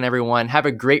football weekend, everyone. Have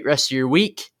a great rest of your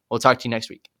week. We'll talk to you next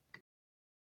week.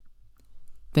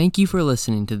 Thank you for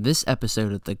listening to this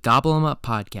episode of the Gobble 'em Up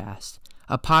podcast,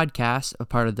 a podcast a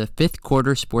part of the 5th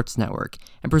Quarter Sports Network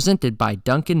and presented by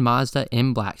Duncan Mazda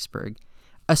in Blacksburg.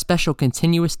 A special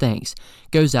continuous thanks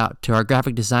goes out to our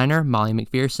graphic designer, Molly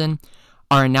McPherson,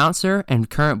 our announcer and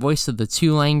current voice of the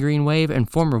Tulane Green Wave and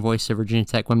former voice of Virginia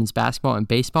Tech women's basketball and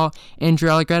baseball, Andrew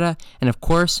Allegretta, and of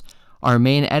course, our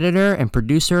main editor and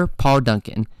producer, Paul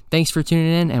Duncan. Thanks for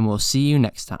tuning in, and we'll see you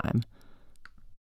next time.